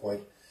at some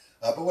point.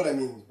 But what I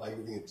mean by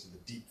moving it to the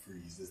deep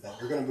freeze is that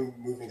you're going to be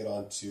moving it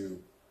on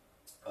to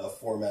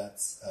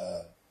formats.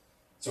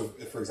 So,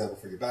 if, for example,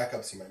 for your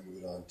backups, you might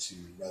move it on to,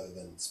 rather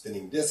than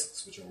spinning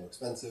disks, which are more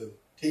expensive,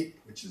 tape,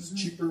 which is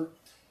cheaper,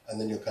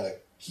 and then you'll kind of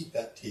keep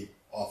that tape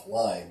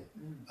offline.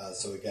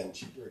 So again,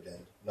 cheaper again,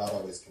 not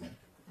always connected.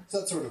 So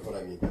that's sort of what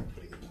I mean by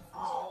putting it in.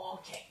 Oh,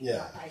 okay.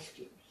 Yeah. Ice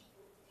cubes.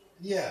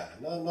 Yeah,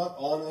 not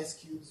on ice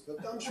cubes, but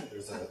I'm sure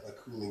there's a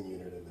cooling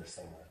unit in there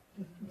somewhere.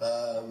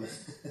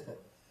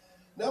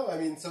 No, I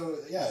mean, so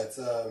yeah,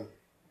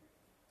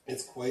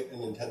 it's quite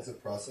an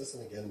intensive process,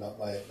 and again, not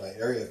my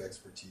area of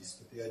expertise,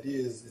 but the idea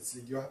is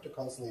you have to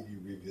constantly be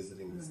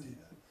revisiting this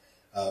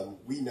data.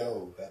 We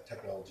know that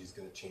technology is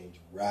going to change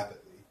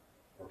rapidly,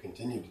 or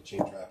continue to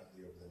change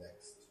rapidly over the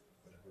next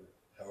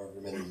however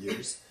many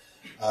years.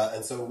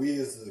 And so we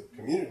as a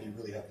community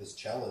really have this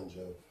challenge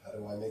of how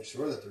do I make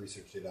sure that the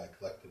research data I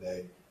collect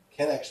today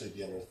can actually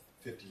be unearthed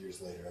 50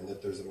 years later, and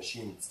that there's a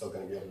machine that's still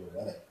going to be able to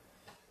run it.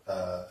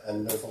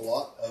 And there's a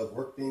lot of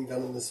work being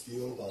done in this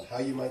field on how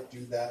you might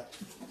do that.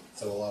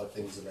 So a lot of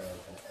things around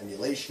kind of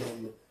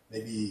emulation.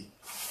 Maybe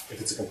if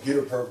it's a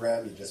computer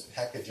program, you just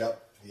package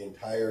up the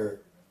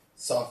entire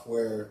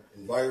software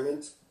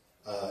environment,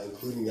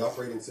 including the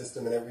operating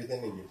system and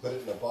everything, and you put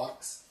it in a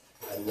box,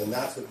 and then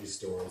that's what you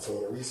store. And so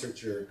when a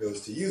researcher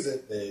goes to use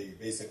it, they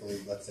basically,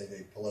 let's say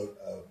they pull out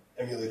an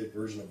emulated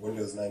version of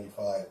Windows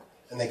 95,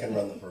 and they can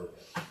run the program.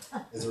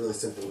 It's a really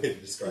simple way to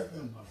describe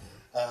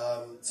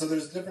that. So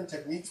there's different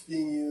techniques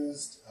being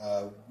used.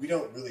 We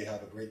don't really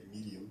have a great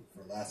medium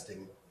for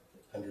lasting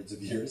hundreds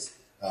of years.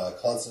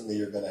 Constantly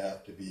you're going to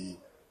have to be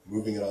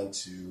moving it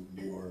onto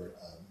newer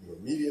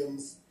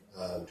mediums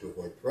to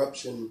avoid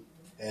corruption,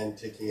 and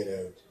taking it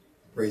out,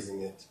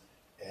 appraising it,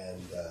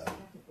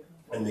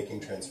 and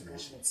making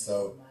transformations.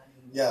 So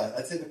yeah,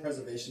 I'd say the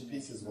preservation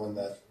piece is one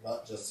that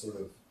not just sort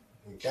of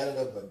in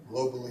Canada, but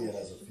globally and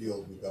as a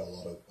field, we've got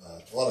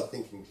a lot of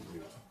thinking to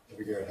do to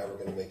figure out how we're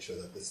going to make sure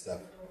that this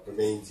stuff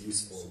remains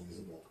useful and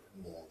usable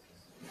in the long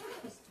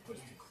term.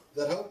 Does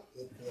that help?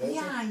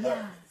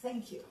 Yeah,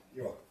 thank you.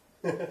 You're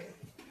welcome.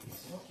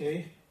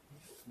 Okay,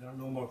 there are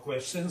no more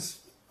questions.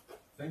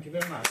 Thank you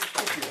very much.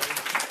 Thank you.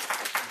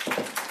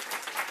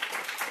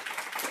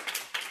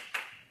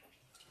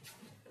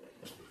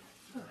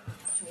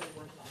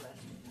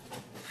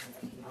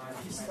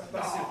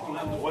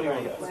 What do you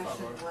The want?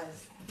 question was,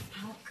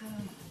 how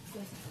come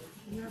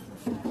your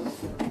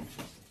professor?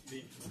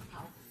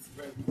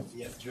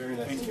 Yes, very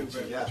nice. Thank you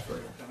very much for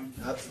your time.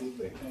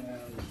 Absolutely.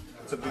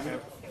 So So,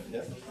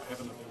 yeah.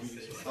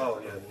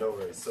 Oh, yeah, no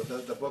worries. So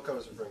the book I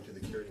was referring to, the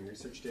Curating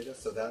Research Data,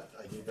 so that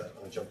I gave that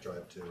on a jump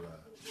drive to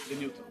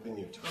Newton.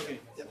 Okay.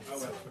 Yep. Oh,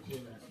 well.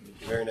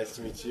 Very nice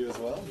to meet you as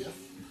well.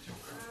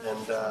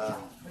 And I'll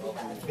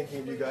be thinking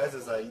of you guys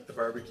as I eat the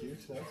barbecue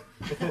tonight.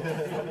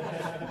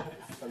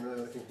 I'm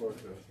really looking forward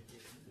to it.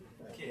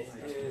 Okay.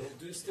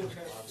 Do you still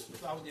have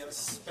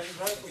Claudia's pen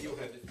drive, or you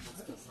have it?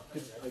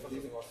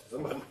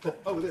 Someone.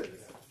 Oh, there it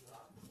is.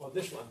 Oh,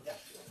 this one. Yeah.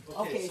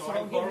 Okay, so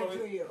I'll give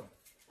it to you.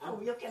 Oh,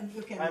 you can.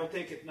 I will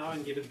take it now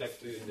and give it back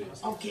to you.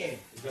 Okay,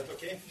 Is that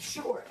okay?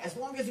 sure, as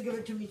long as you give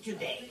it to me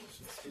today.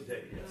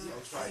 Today, yes.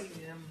 I'll try.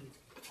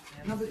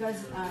 No,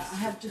 because I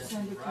have to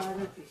send it to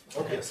other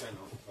people. Okay. Yes, I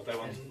know. But I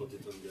want to put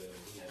it on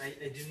the... I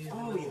didn't even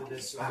Oh, know yeah.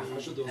 that.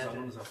 Ajuda os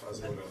alunos a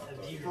fazer o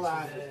relatório.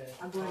 Claro.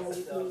 Agora,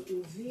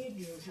 o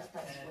vídeo já está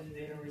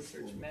Data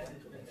research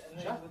management.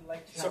 And Já? I would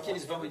like to Só que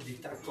eles vão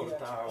editar,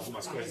 cortar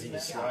algumas coisas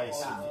iniciais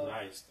e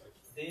finais. Tá?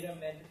 data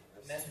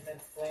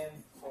management plan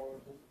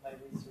for my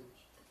research.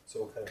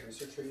 So what kind of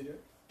research are you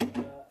doing?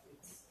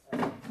 It's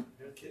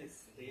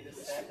this data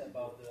set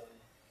about the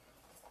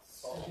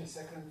salt.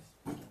 Second.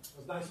 It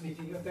was nice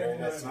meeting you. Very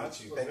nice to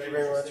meet you. Thank you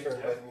very much for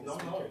inviting me to No,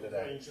 speak no, here today.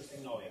 very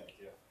interesting. No,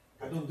 yeah.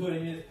 I don't do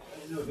any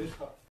this.